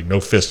for shooting, no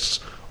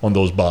fists on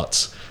those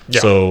bots.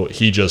 Yeah. So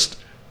he just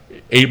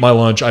ate my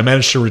lunch. I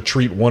managed to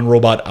retreat one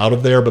robot out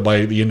of there, but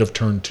by the end of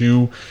turn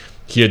 2,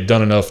 he had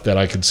done enough that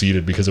I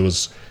conceded, because it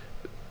was,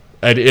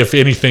 and if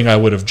anything, I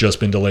would have just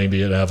been delaying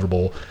the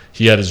inevitable.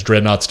 He had his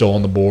Dreadnought still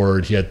on the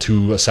board. He had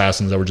 2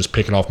 assassins that were just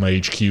picking off my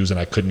HQs, and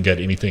I couldn't get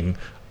anything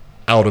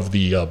out of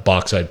the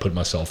box I had put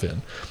myself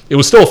in. It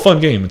was still a fun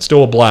game. It's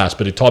still a blast,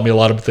 but it taught me a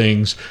lot of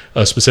things,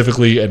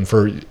 specifically, and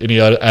for any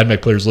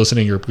Admech players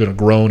listening, you're going to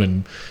groan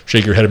and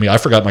shake your head at me. I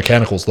forgot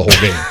mechanicals the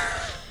whole game.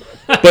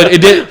 But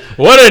it did.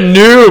 What a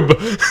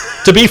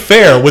noob! To be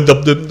fair, with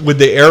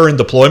the error in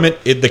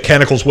deployment, the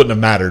mechanicals wouldn't have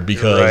mattered,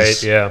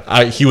 because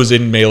he was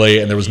in melee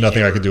and there was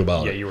nothing I could do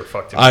about it. Yeah, you were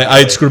fucked. I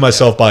had screwed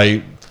myself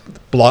by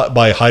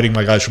hiding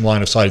my guys from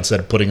line of sight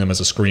instead of putting them as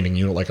a screening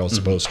unit like I was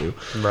supposed to.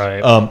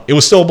 Right. It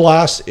was still a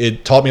blast.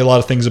 It taught me a lot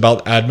of things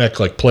about Admech,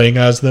 like playing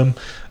as them.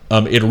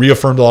 It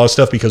reaffirmed a lot of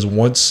stuff, because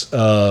once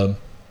in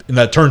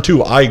that turn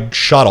 2, I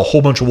shot a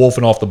whole bunch of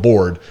Wolfen off the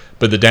board,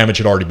 but the damage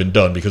had already been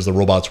done because the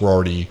robots were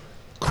already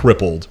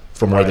crippled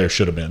from where they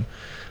should have been.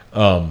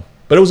 But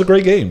it was a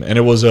great game, and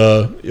it was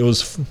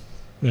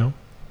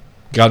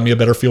got me a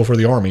better feel for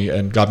the army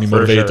and got me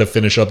motivated to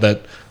finish up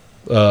that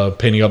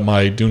painting up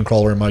my Dune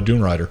Crawler and my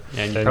Dune Rider.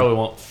 Yeah, and you probably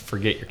won't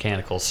forget your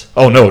canticles.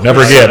 Oh no,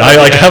 never again.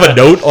 I have a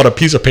note on a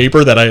piece of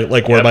paper that I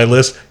where my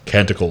list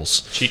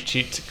canticles.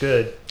 Cheat's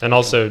good. And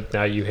also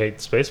now you hate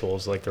Space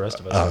Wolves like the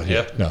rest of us. Oh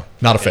yeah, no,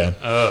 not a fan.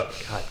 Oh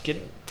god,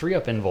 getting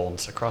 3-up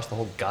involves across the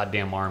whole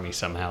goddamn army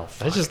somehow.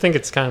 Fuck. I just think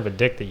it's kind of a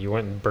dick that you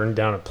went and burned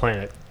down a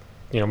planet.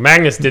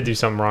 Magnus did do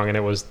something wrong, and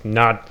it was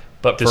not.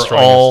 But for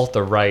all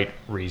the right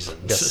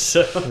reasons. Yes.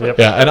 Yep.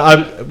 Yeah,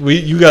 and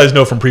you guys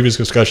know from previous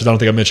discussions, I don't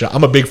think I mentioned,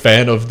 I'm a big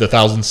fan of the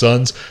Thousand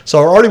Suns. So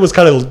I already was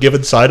kind of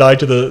giving side eye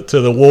to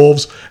the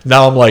wolves.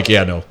 Now I'm like,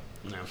 hell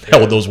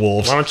with those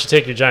wolves. Why don't you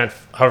take your giant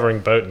hovering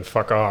boat and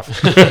fuck off?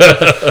 Is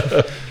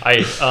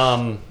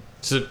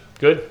it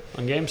good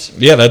on games?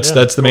 Yeah,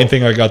 that's the main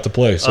thing I got to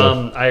play.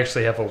 So I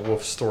actually have a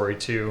wolf story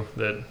too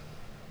that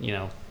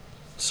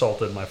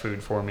salted my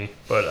food for me.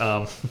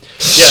 But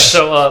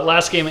so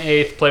last game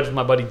 8th, played with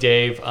my buddy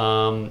Dave.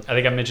 I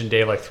think I mentioned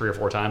Dave like 3 or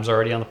 4 times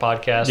already on the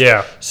podcast.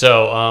 Yeah.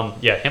 So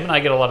him and I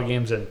get a lot of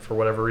games in for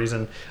whatever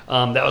reason.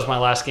 That was my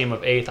last game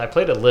of 8th. I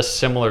played a list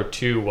similar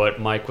to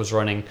what Mike was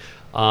running.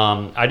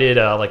 I did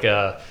like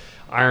a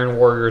Iron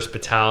Warriors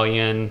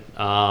battalion,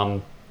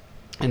 and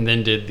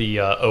then did the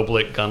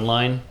Oblit gun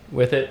line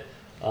with it.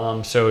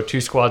 So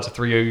 2 squads of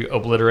 3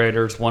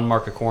 Obliterators, 1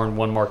 Mark of Khorne,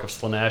 1 Mark of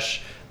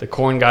Slaanesh. The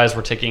Khorne guys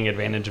were taking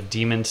advantage of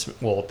Demons.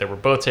 Well, they were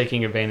both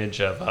taking advantage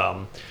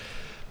of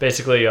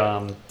basically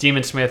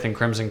Demon Smith and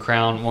Crimson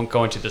Crown. Won't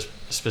go into the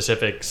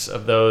specifics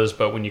of those,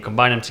 but when you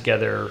combine them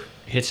together,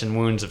 hits and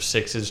wounds of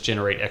 6s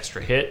generate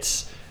extra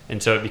hits,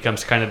 and so it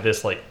becomes kind of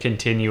this like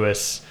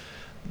continuous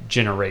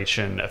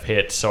generation of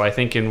hits. So I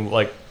think in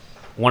like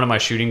one of my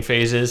shooting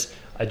phases,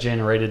 I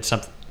generated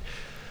something.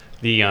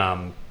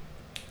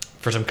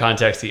 For some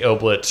context, the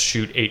Oblits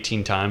shoot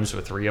 18 times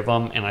with 3 of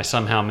them, and I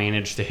somehow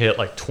managed to hit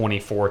like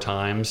 24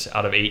 times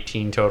out of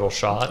 18 total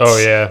shots. Oh,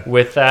 yeah.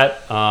 With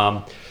that.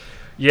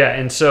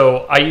 And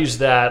so I use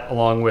that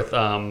along with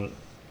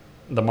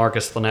the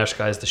Marcus Lanesh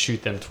guys to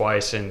shoot them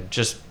twice and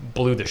just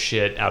blew the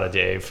shit out of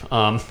Dave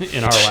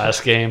in our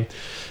last game.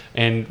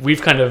 And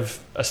we've kind of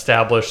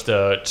established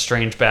a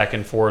strange back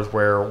and forth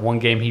where one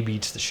game he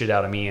beats the shit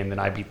out of me and then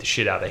I beat the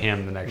shit out of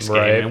him the next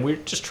game. And we're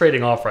just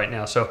trading off right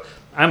now. So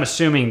I'm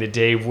assuming that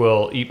Dave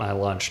will eat my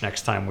lunch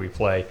next time we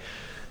play.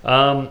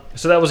 So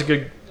that was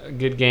a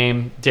good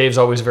game. Dave's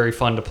always very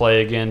fun to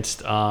play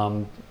against,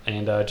 and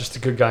just a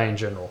good guy in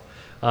general.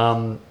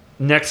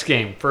 Next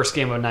game, first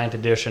game of 9th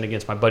edition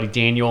against my buddy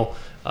Daniel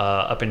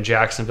up in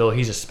Jacksonville.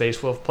 He's a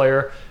Space Wolf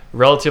player,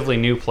 relatively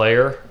new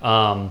player,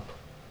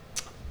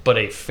 but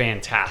a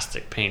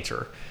fantastic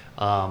painter.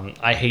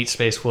 I hate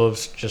Space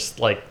Wolves just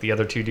like the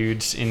other two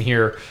dudes in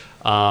here.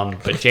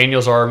 But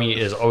Daniel's army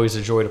is always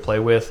a joy to play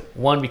with.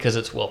 One, because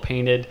it's well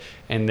painted,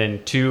 and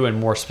then two, and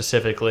more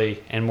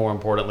specifically, and more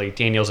importantly,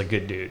 Daniel's a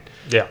good dude.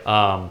 Yeah.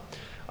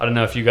 I don't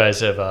know if you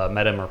guys have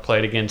met him or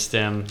played against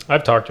him.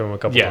 I've talked to him a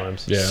couple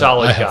times. Yeah,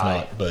 solid I have guy.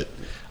 not, but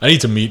I need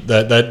to meet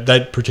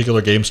that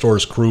particular game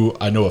store's crew.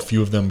 I know a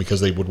few of them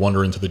because they would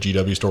wander into the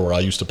GW store where I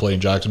used to play in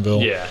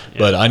Jacksonville. Yeah.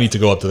 But I need to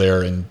go up to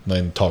there and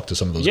then talk to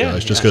some of those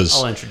guys just because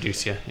I'll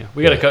introduce you. Yeah.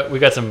 We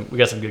got some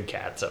good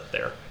cats up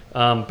there.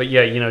 But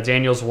yeah,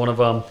 Daniel's one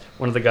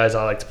of the guys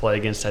I like to play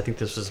against. I think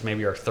this was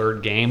maybe our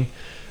third game.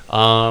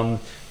 And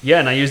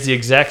I used the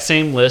exact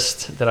same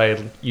list that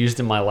I used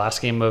in my last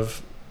game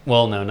of.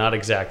 Well, no, not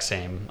exact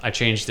same. I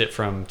changed it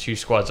from 2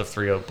 squads of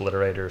 3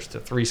 obliterators to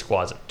 3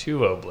 squads of 2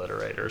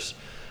 obliterators.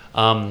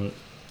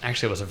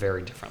 Actually, it was a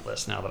very different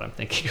list now that I'm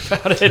thinking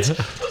about it.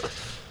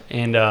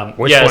 And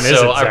which one is it,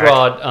 Zach? I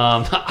brought.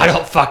 I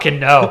don't fucking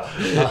know.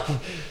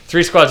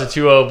 3 squads of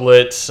 2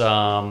 oblits.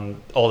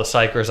 All the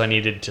psychers I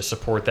needed to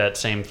support that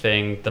same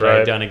thing that I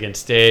had done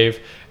against Dave,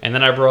 and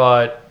then I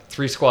brought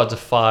 3 squads of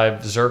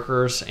 5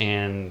 Zerkers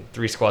and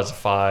 3 squads of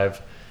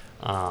 5.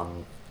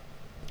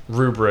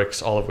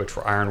 Rubrics, all of which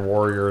were Iron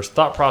Warriors.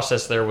 Thought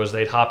process there was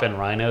they'd hop in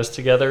rhinos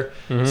together.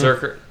 Mm-hmm.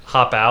 Zerker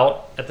hop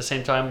out at the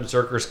same time.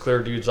 Zerkers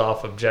clear dudes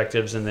off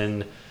objectives, and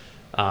then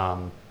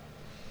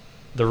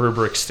the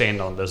rubrics stand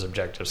on those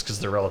objectives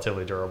because they're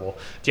relatively durable.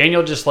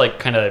 Daniel just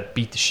kind of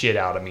beat the shit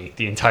out of me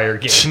the entire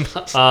game.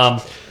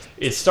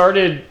 It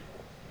started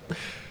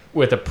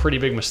with a pretty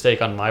big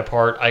mistake on my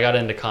part. I got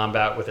into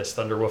combat with his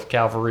Thunderwolf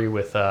cavalry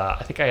with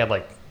I think I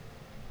had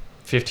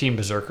 15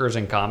 berserkers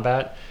in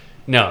combat.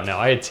 No,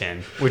 I had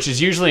 10, which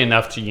is usually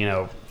enough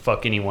to,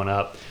 fuck anyone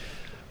up.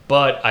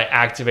 But I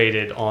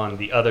activated on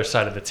the other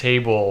side of the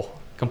table,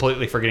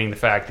 completely forgetting the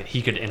fact that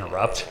he could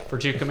interrupt for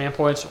 2 command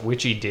points,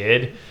 which he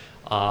did,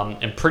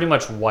 and pretty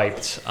much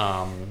wiped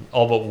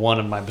all but one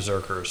of my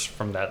berserkers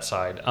from that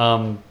side.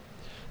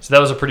 So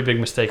that was a pretty big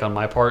mistake on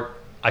my part.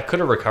 I could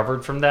have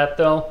recovered from that,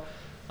 though.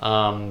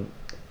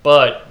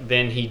 But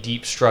then he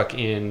deep struck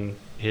in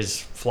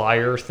his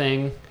flyer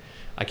thing.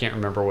 I can't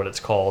remember what it's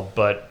called,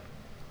 but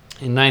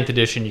in 9th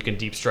edition, you can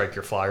deep strike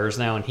your flyers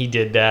now, and he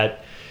did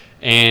that.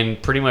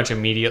 And pretty much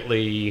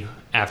immediately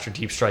after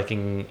deep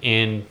striking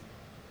in,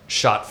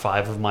 shot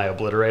 5 of my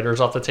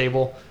obliterators off the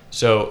table.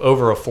 So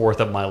over a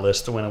fourth of my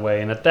list went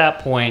away. And at that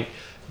point,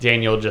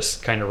 Daniel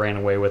just kind of ran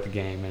away with the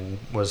game and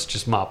was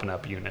just mopping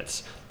up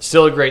units.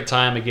 Still a great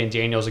time. Again,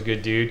 Daniel's a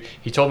good dude.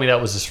 He told me that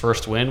was his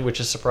first win,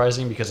 which is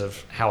surprising because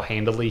of how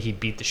handily he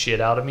beat the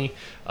shit out of me.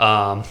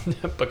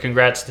 But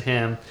congrats to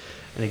him.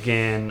 And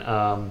again,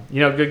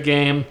 good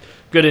game.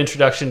 Good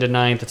introduction to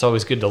 9th. It's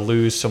always good to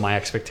lose, so my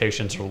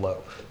expectations are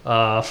low.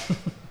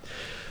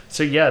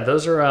 So yeah,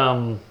 those are.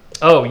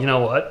 Oh, you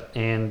know what?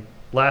 And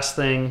last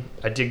thing,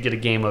 I did get a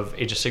game of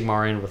Age of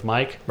Sigmar in with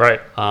Mike.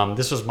 Right.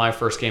 This was my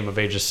first game of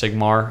Age of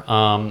Sigmar.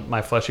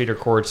 My Flesh Eater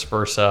Courts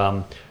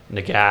versus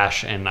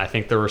Nagash, and I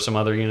think there were some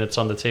other units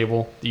on the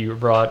table that you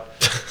brought,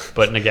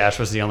 but Nagash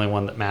was the only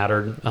one that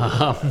mattered.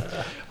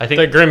 I think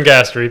the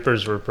Grimghast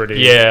Reapers were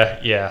pretty.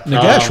 Yeah.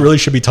 Nagash really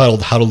should be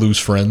titled "How to Lose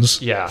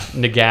Friends." Yeah,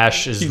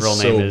 Nagash, his real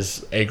name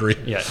is angry.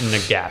 Yeah,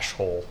 Nagash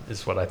Hole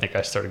is what I think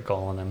I started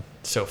calling him.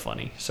 So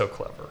funny, so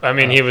clever. I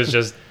mean, he was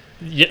just.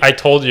 I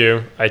told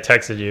you, I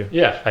texted you.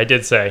 Yeah. I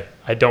did say,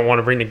 I don't want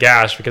to bring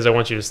Nagash because I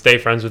want you to stay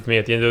friends with me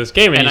at the end of this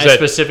game. And you I said,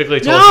 specifically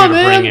told you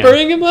to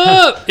bring him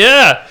up.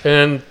 Yeah.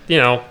 And,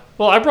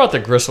 Well, I brought the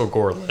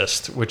Gristlegore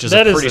list, which is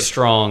a pretty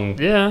strong.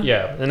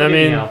 Yeah.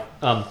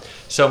 And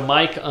so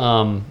Mike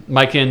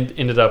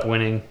ended up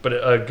winning, but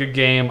a good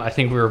game. I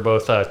think we were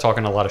both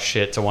talking a lot of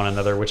shit to one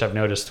another, which I've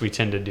noticed we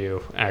tend to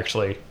do,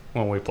 actually,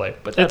 when we play.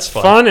 But that's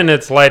fun and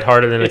it's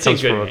lighthearted and it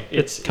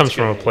comes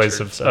from a place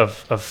of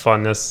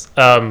funness.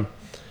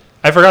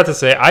 I forgot to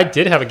say, I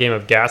did have a game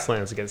of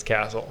Gaslands against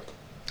Castle.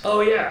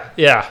 Oh, yeah.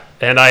 Yeah,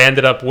 and I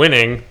ended up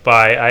winning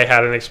I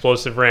had an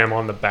explosive ram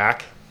on the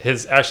back.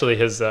 His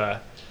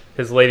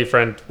lady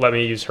friend let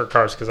me use her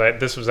cards because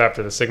this was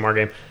after the Sigmar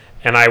game.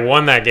 And I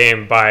won that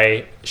game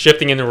by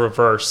shifting in the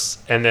reverse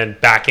and then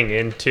backing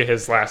into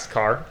his last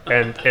card.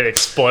 And it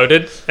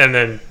exploded, and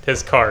then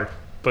his card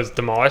was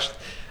demolished.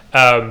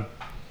 So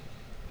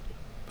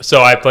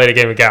I played a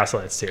game of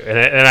Gaslands too,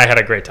 and I had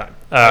a great time.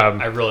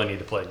 I really need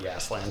to play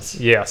Gaslands.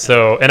 Yeah.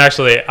 So, and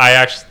actually,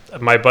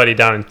 my buddy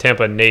down in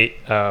Tampa,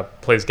 Nate,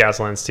 plays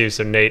Gaslands too.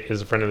 So Nate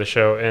is a friend of the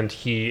show, and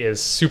he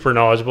is super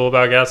knowledgeable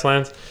about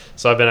Gaslands.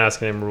 So I've been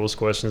asking him rules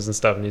questions and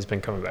stuff, and he's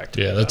been coming back to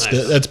me. Yeah,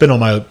 that's been on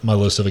my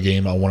list of a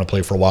game I want to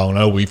play for a while. And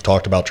I know we've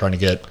talked about trying to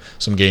get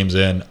some games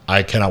in.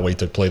 I cannot wait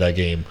to play that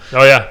game.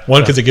 Oh yeah.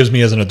 One, because it gives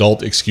me as an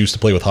adult excuse to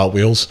play with Hot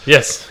Wheels.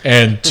 Yes.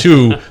 And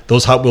two,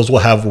 those Hot Wheels will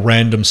have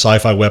random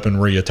sci-fi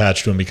weaponry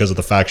attached to them because of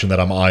the faction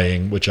that I'm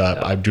eyeing, which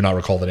I do not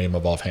recall the name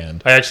of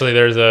offhand.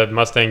 There's a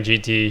Mustang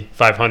GT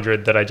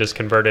 500 that I just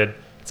converted.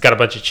 It's got a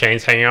bunch of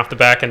chains hanging off the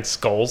back and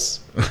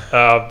skulls,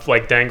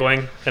 like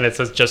dangling, and it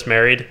says "just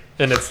married,"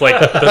 and it's like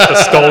the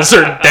skulls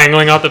are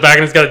dangling off the back,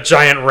 and it's got a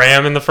giant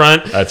ram in the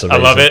front. That's amazing.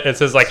 I love it. It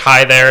says like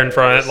 "hi there" in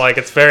front, like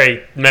it's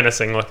very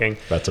menacing looking.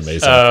 That's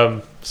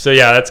amazing. So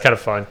yeah, that's kind of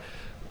fun.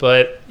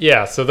 But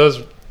yeah, so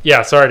those.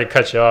 Yeah, sorry to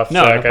cut you off.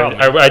 No, Zach. no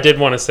problem. I did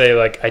want to say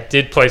like I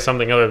did play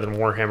something other than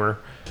Warhammer.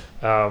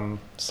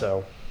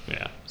 So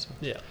Yeah. So.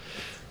 yeah.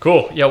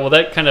 Cool. Yeah, well,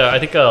 that kind of, I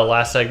think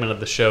last segment of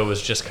the show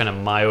was just kind of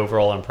my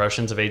overall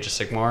impressions of Age of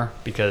Sigmar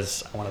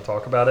because I want to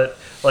talk about it.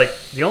 Like,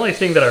 the only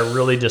thing that I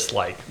really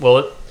dislike,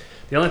 the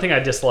only thing I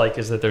dislike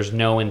is that there's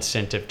no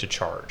incentive to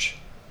charge.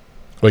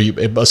 Well,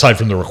 aside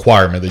from the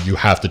requirement that you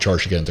have to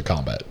charge to get into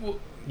combat.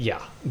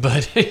 Yeah,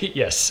 but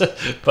yes.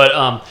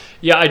 But,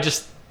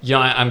 yeah,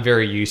 I'm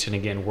very used, and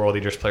again, World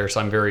Eaters player,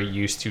 so I'm very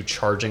used to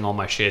charging all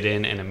my shit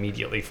in and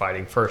immediately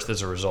fighting first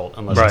as a result,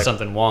 unless it's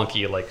something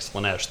wonky like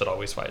Slaanesh that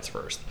always fights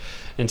first.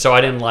 And so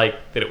I didn't like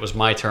that it was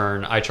my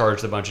turn. I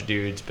charged a bunch of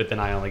dudes, but then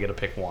I only get to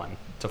pick one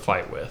to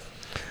fight with.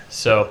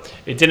 So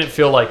it didn't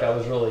feel like I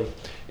was really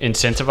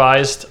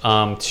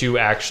incentivized to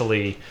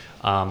actually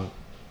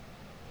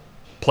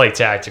play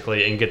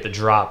tactically and get the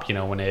drop,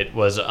 when it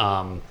was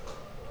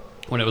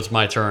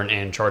my turn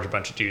and charge a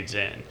bunch of dudes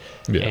in.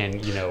 Yeah.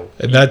 And,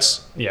 And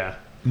that's... Yeah.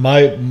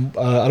 I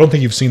don't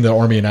think you've seen the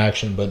army in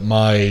action, but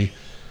my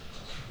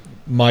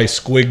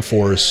Squig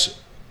force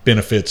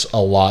benefits a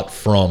lot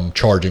from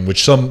charging,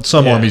 which some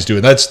armies do,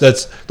 and that's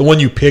the one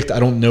you picked. I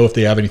don't know if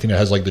they have anything that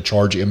has like the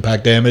charge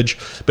impact damage,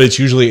 but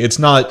it's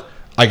not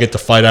I get to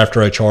fight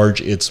after I charge.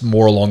 It's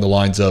more along the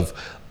lines of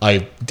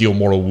I deal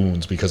mortal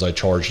wounds because I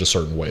charged a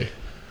certain way.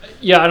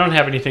 Yeah, I don't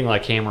have anything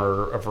like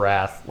Hammer of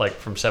Wrath, like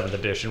from 7th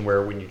edition,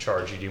 where when you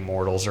charge you do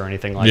mortals or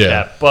anything like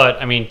that.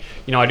 But I mean,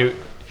 I do.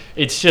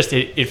 It's just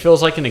it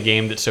feels like in a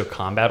game that's so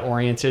combat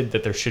oriented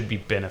that there should be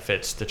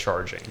benefits to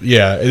charging.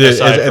 Yeah, it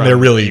is, and there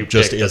really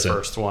just isn't. The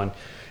first one.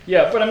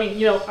 Yeah, but I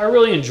mean, I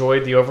really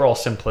enjoyed the overall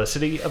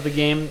simplicity of the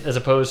game as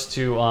opposed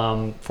to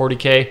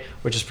 40K,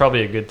 which is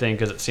probably a good thing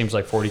because it seems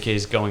like 40K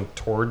is going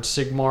towards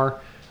Sigmar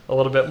a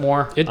little bit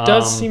more. It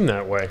does seem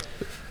that way.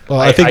 Well,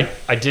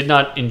 I did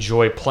not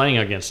enjoy playing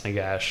against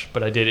Nagash,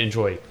 but I did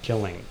enjoy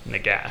killing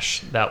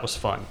Nagash. That was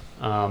fun.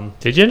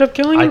 Did you end up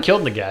killing him? I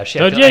killed Nagash.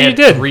 Yeah, you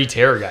did. 3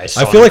 Terror guys.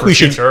 I feel like we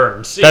should.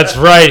 Turns. That's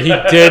right. He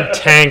did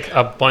tank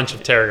a bunch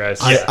of Terror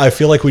guys. I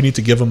feel like we need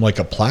to give him like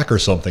a plaque or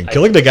something.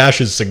 Killing Nagash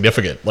is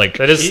significant. Like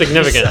that is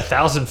significant.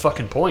 1,000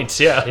 fucking points.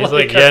 Yeah. He's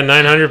like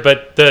 900.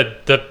 But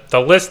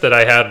the list that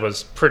I had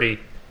was pretty.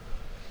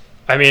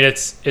 I mean,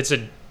 it's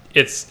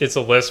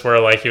a list where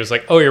like he was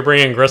like, oh, you're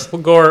bringing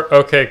Gristlegore?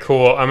 Okay,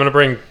 cool. I'm gonna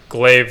bring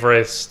Glaive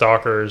Wraith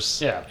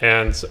Stalkers. Yeah.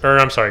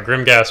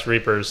 Grimghast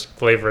Reapers.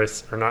 Glaive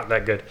Wraiths are not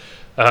that good.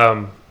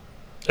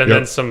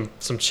 Then some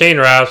chain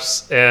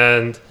rafts,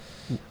 and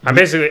I'm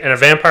basically and a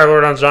Vampire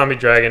Lord on Zombie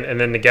Dragon, and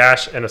then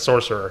Nagash and a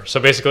Sorcerer. So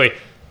basically,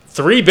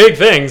 3 big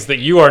things that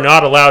you are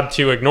not allowed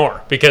to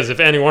ignore because if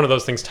any one of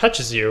those things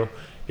touches you,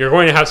 you're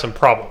going to have some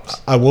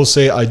problems. I will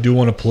say I do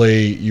want to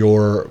play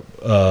your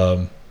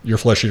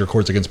Flesh Eater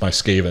Cords against my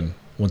Skaven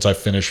once I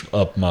finish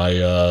up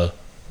the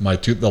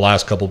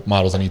last couple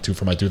models I need to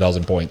for my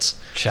 2,000 points.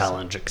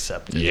 Challenge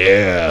accepted.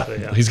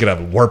 Yeah. He's going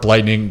to have Warp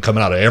Lightning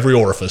coming out of every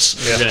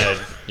orifice. Yeah.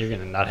 You're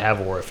gonna not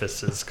have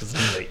orifices because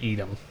I'm going to eat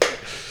them.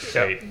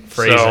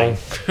 Phrasing.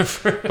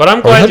 But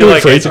I'm glad you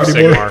like Age of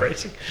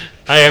Sigmar.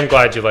 I am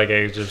glad you like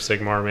Age of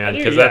Sigmar, man.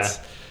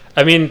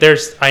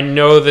 Because I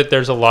know that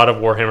there's a lot of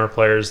Warhammer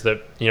players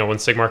that, when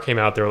Sigmar came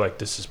out, they were like,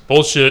 this is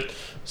bullshit.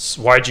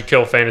 Why'd you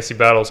kill Fantasy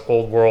Battles,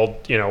 Old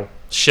World,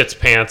 shit's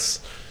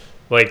pants,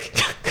 like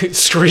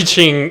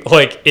screeching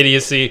like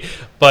idiocy.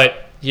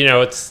 But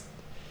it's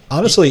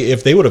honestly,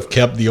 if they would have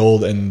kept the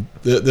old, and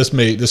this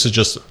is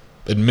just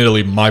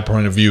admittedly my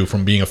point of view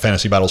from being a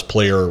Fantasy Battles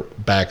player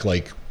back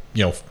like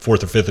 4th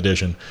or 5th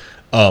edition.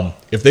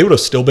 If they would have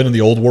still been in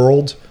the old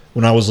world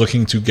when I was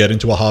looking to get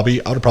into a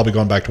hobby, I would have probably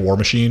gone back to War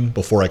Machine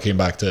before I came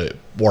back to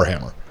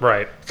Warhammer.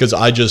 Right. Because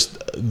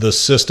the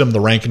system, the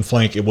rank and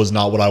flank, it was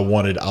not what I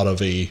wanted out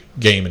of a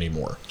game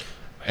anymore.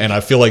 And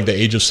I feel like the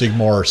Age of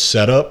Sigmar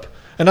setup,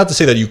 and not to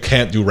say that you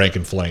can't do rank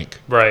and flank,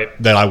 right,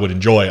 that I would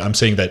enjoy. I'm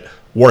saying that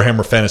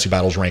Warhammer Fantasy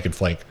Battles rank and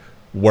flank,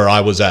 where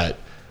I was at,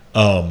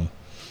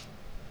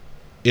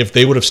 if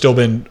they would have still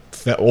been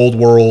old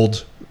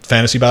world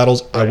Fantasy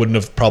Battles, right, I wouldn't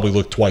have probably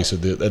looked twice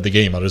at the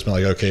game. I'd just been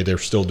like, okay, they're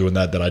still doing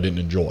that I didn't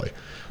enjoy.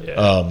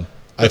 Yeah.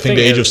 I think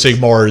the Age of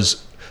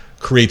Sigmar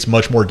creates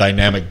much more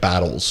dynamic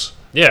battles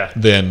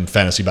than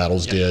Fantasy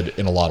Battles did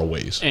in a lot of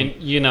ways. And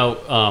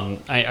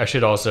I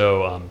should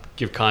also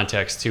give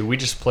context too. We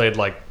just played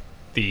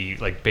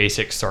the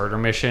basic starter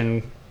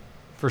mission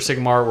for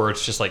Sigmar, where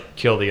it's just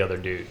kill the other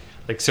dude.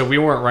 So we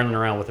weren't running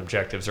around with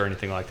objectives or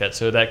anything like that.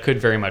 So that could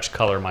very much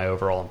color my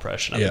overall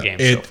impression of the game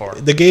so far.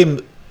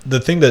 The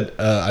thing that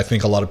I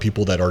think a lot of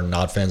people that are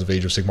not fans of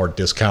Age of Sigmar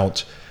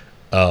discount,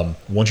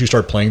 once you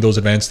start playing those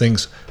advanced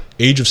things,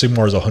 Age of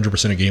Sigmar is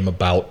 100% a game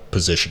about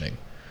positioning.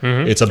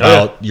 Mm-hmm. It's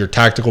about your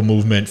tactical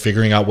movement,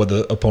 figuring out what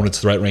the opponent's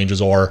threat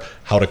ranges are,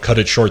 how to cut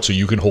it short so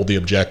you can hold the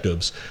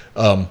objectives.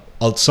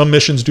 Some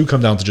missions do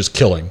come down to just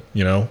killing,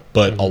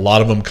 but a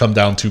lot of them come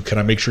down to, can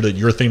I make sure that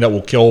your thing that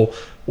will kill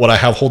what I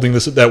have holding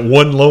that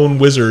one lone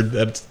wizard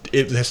that's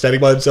standing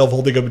by himself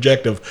holding an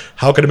objective,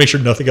 how can I make sure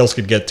nothing else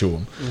can get to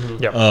him?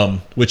 Mm-hmm.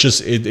 Which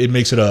is, it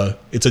makes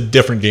it's a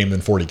different game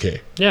than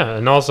 40K. Yeah,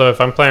 and also if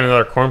I'm playing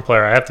another Khorne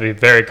player, I have to be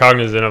very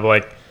cognizant of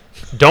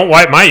don't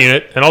wipe my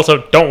unit, and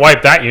also don't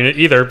wipe that unit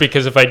either,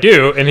 because if I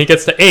do, and he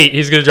gets to 8,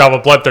 he's going to drop a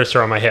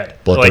Bloodthirster on my head.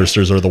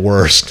 Bloodthirsters are the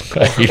worst.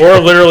 Or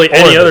literally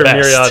any other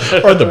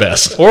myriad. Or the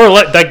best. Or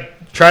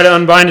try to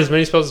unbind as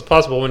many spells as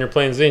possible when you're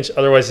playing Tzeentch,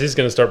 otherwise he's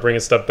going to start bringing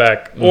stuff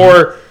back. Mm-hmm.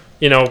 Or,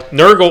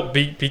 Nurgle,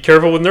 be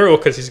careful with Nurgle,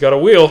 because he's got a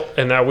wheel,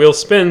 and that wheel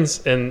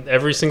spins, and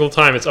every single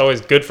time it's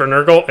always good for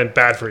Nurgle and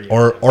bad for you.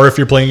 Or if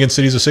you're playing against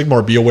Cities of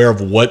Sigmar, be aware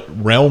of what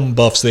realm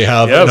buffs they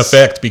have in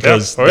effect,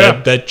 because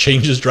that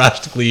changes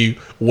drastically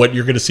what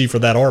you're going to see for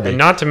that army. And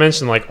not to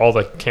mention all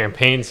the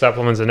campaign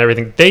supplements and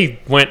everything. They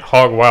went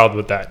hog wild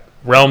with that.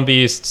 Realm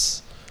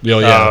Beasts.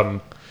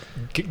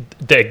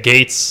 The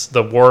gates,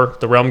 the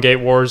Realm Gate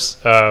Wars,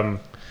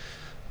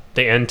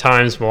 the End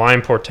Times,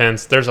 Malign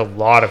Portents. There's a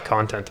lot of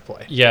content to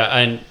play. Yeah,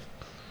 and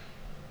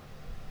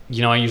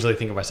I usually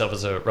think of myself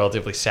as a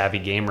relatively savvy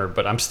gamer,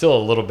 but I'm still a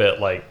little bit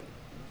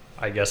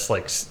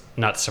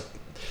not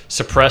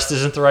suppressed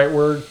isn't the right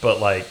word,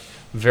 but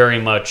very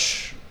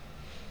much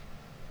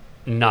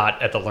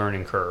not at the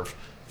learning curve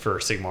for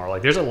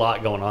Sigmar. There's a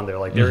lot going on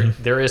there.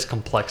 There is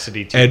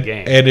complexity to the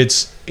game, and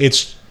it's.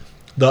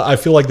 I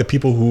feel like the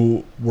people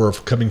who were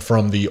coming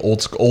from the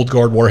old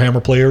guard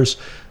Warhammer players,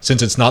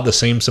 since it's not the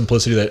same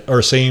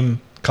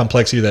same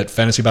complexity that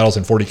Fantasy Battles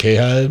and 40K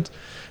had,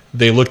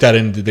 they looked at it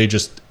and they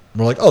just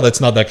were like, oh,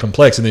 that's not that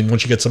complex. And then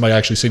once you get somebody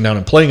actually sitting down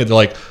and playing it, they're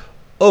like,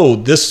 oh,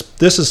 this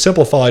is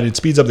simplified, it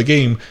speeds up the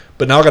game,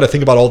 but now I got to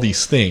think about all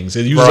these things.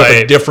 It uses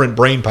a different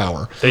brain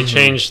power. They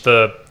changed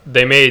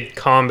they made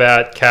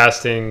combat,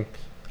 casting,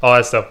 all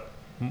that stuff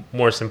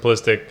more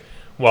simplistic,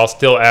 while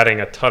still adding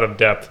a ton of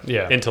depth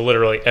into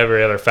literally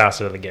every other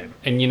facet of the game.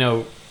 And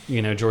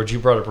George, you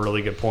brought up a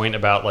really good point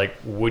about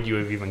would you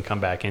have even come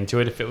back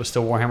into it if it was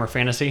still Warhammer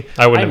Fantasy?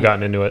 I wouldn't have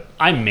gotten into it.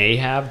 I may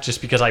have,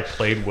 just because I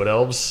played Wood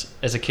Elves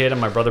as a kid and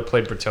my brother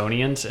played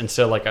Bretonnians, and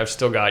so I've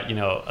still got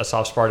a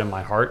soft spot in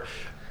my heart.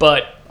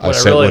 But what I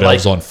set Wood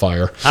Elves on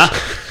fire. Huh?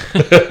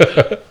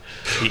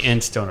 The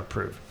Ents don't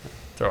approve.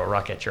 Throw a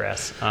rock at your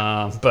ass.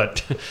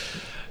 But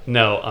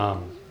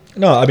no.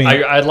 No, I mean,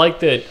 I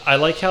like that. I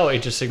like how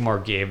Age of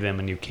Sigmar gave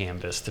them a new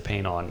canvas to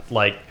paint on.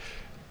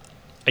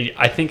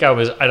 I think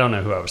I don't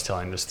know who I was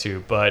telling this to,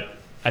 but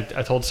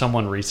I told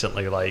someone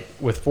recently,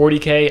 with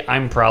 40K,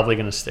 I'm probably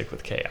going to stick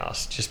with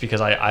Chaos, just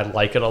because I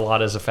like it a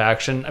lot as a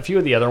faction. A few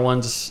of the other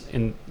ones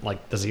in the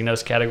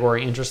Xenos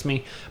category interest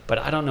me, but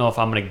I don't know if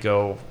I'm going to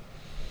go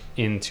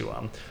into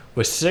them.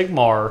 With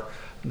Sigmar,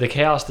 the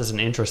Chaos doesn't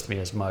interest me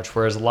as much,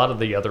 whereas a lot of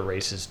the other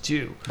races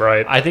do.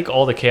 Right. I think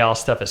all the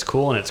Chaos stuff is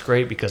cool, and it's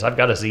great because I've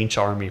got a Tzeentch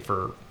army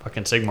for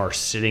fucking Sigmar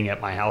sitting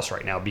at my house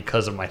right now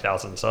because of my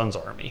Thousand Suns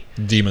army.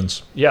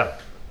 Demons. Yeah.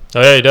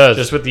 Oh, yeah, he does.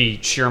 Just with the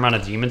sheer amount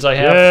of demons I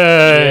have.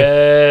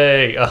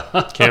 Yay!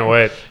 Can't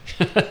wait.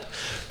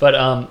 But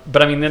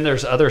I mean, then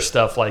there's other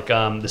stuff like the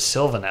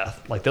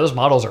Sylvaneth. Those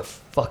models are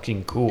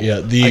fucking cool.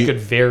 Yeah, I could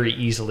very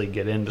easily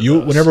get into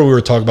those. Whenever we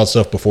were talking about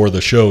stuff before the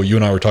show, you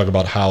and I were talking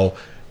about how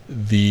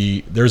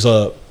the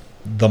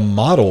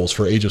models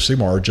for Age of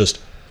Sigmar are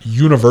just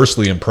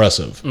universally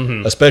impressive.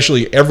 Mm-hmm.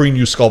 Especially every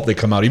new sculpt they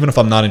come out, even if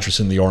I'm not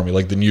interested in the army,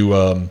 like the new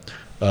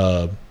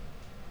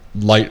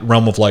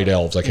Realm of Light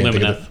Elves. I can't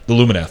think of it. The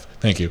Lumineth.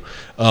 Thank you.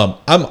 I'm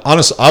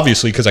honest,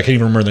 obviously, because I can't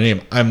even remember the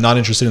name. I'm not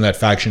interested in that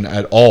faction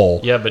at all.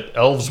 Yeah, but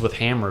elves with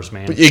hammers,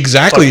 man.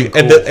 Exactly,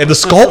 cool. and the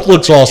sculpt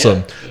looks awesome.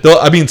 Yeah. Though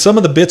I mean, some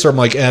of the bits are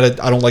like, I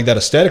don't like that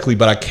aesthetically,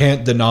 but I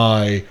can't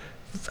deny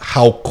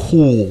how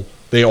cool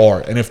they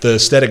are. And if the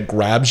aesthetic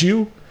grabs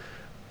you,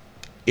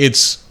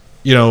 it's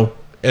and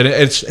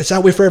it's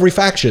that way for every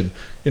faction,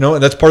 and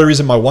that's part of the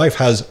reason my wife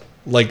has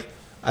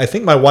I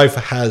think my wife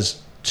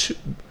has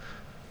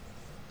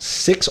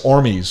 6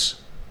 armies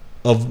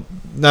of,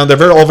 now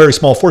they're all very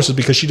small forces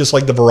because she just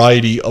likes the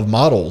variety of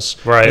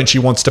models, right? And she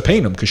wants to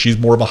paint them because she's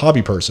more of a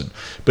hobby person.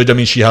 But I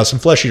mean, she has some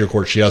Flesh Eater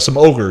Courts, she has some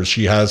ogres,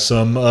 she has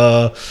some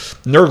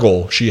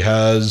Nurgle, she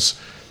has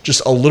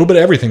just a little bit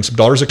of everything, some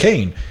Daughters of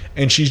Cain,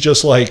 and she's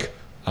just like,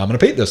 I'm gonna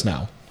paint this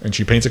now. And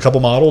she paints a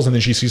couple models, and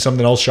then she sees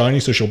something else shiny,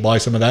 so she'll buy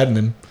some of that, and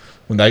then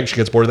when she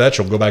gets bored of that,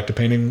 she'll go back to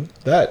painting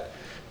that.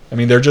 I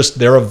mean,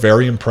 they're a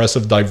very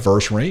impressive,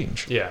 diverse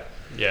range. Yeah.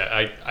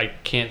 Yeah, I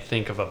can't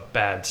think of a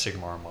bad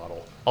Sigmar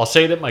model. I'll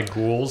say that my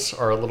ghouls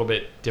are a little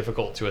bit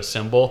difficult to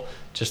assemble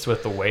just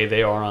with the way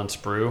they are on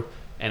sprue,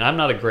 and I'm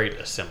not a great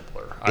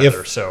assembler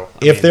either.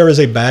 If there is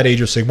a bad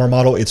Age of Sigmar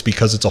model, it's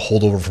because it's a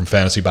holdover from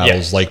Fantasy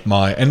Battles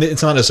and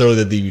it's not necessarily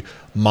that the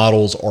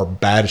models are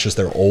bad, it's just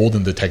they're old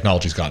and the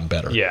technology's gotten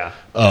better. Yeah.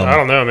 I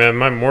don't know, man.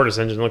 My Mortis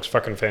engine looks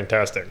fucking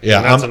fantastic.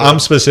 Yeah, I'm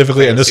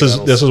specifically, and this is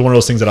one of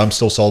those things that I'm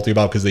still salty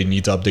about because they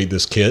need to update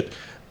this kit,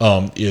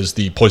 is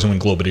the Poison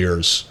Wind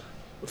Globadiers,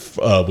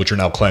 which are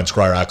now Clan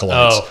Scryer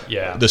Acolytes. Oh,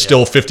 yeah. There's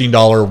still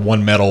 $15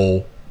 one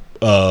metal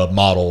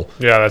model.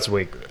 Yeah, that's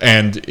weak.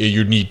 And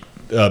you need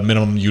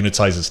minimum unit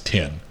size is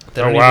 10.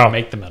 They don't even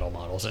make the metal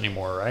models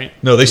anymore, right?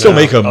 No, they still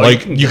make them.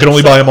 You can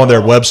only buy them on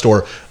their web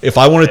store. If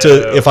I wanted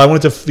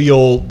to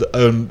feel,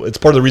 it's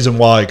part of the reason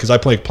why, because I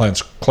play Clan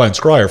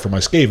Scryer for my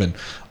Skaven.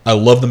 I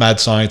love the Mad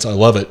Science. I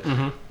love it,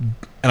 and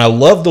I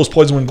love those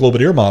Poison Wind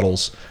Globadier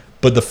models.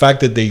 But the fact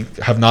that they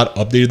have not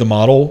updated the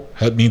model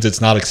means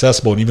it's not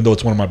accessible. And even though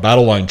it's one of my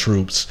battle line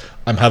troops,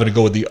 I'm having to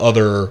go with the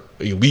other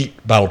elite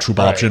battle troop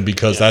option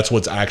because that's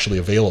what's actually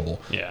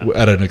available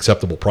at an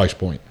acceptable price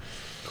point.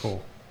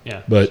 Cool.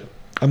 Yeah. But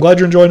I'm glad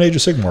you're enjoying Age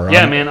of Sigmar.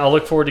 Yeah, man. I'll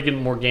look forward to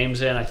getting more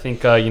games in. I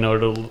think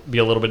it'll be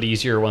a little bit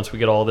easier once we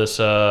get all this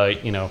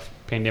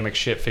pandemic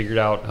shit figured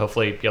out.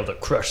 Hopefully, be able to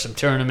crush some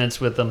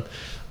tournaments with them.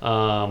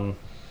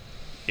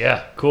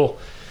 Yeah, cool.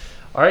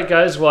 All right,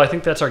 guys. Well, I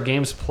think that's our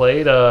games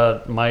played.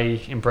 My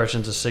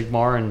impressions of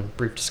Sigmar and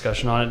brief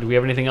discussion on it. Do we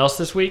have anything else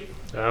this week?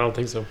 I don't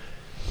think so.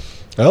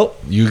 Well,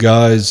 you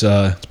guys,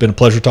 it's been a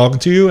pleasure talking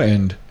to you,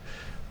 and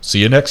see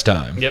you next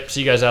time. Yep. See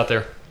you guys out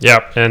there.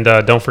 Yep. And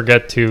don't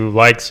forget to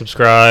like,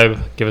 subscribe,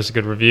 give us a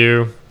good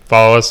review,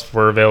 follow us.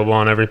 We're available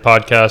on every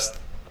podcast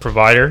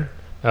provider.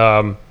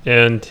 And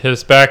hit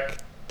us back,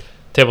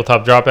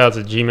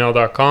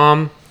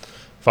 tabletopdropouts@gmail.com.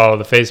 Follow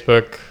the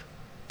Facebook,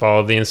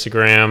 follow the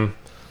Instagram.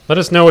 Let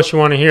us know what you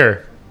want to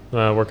hear.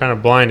 We're kind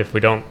of blind if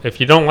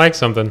you don't like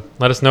something,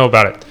 let us know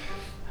about it.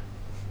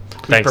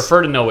 We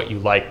prefer to know what you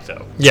like,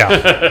 though.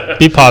 Yeah.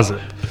 Be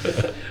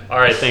positive. All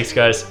right. Thanks,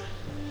 guys.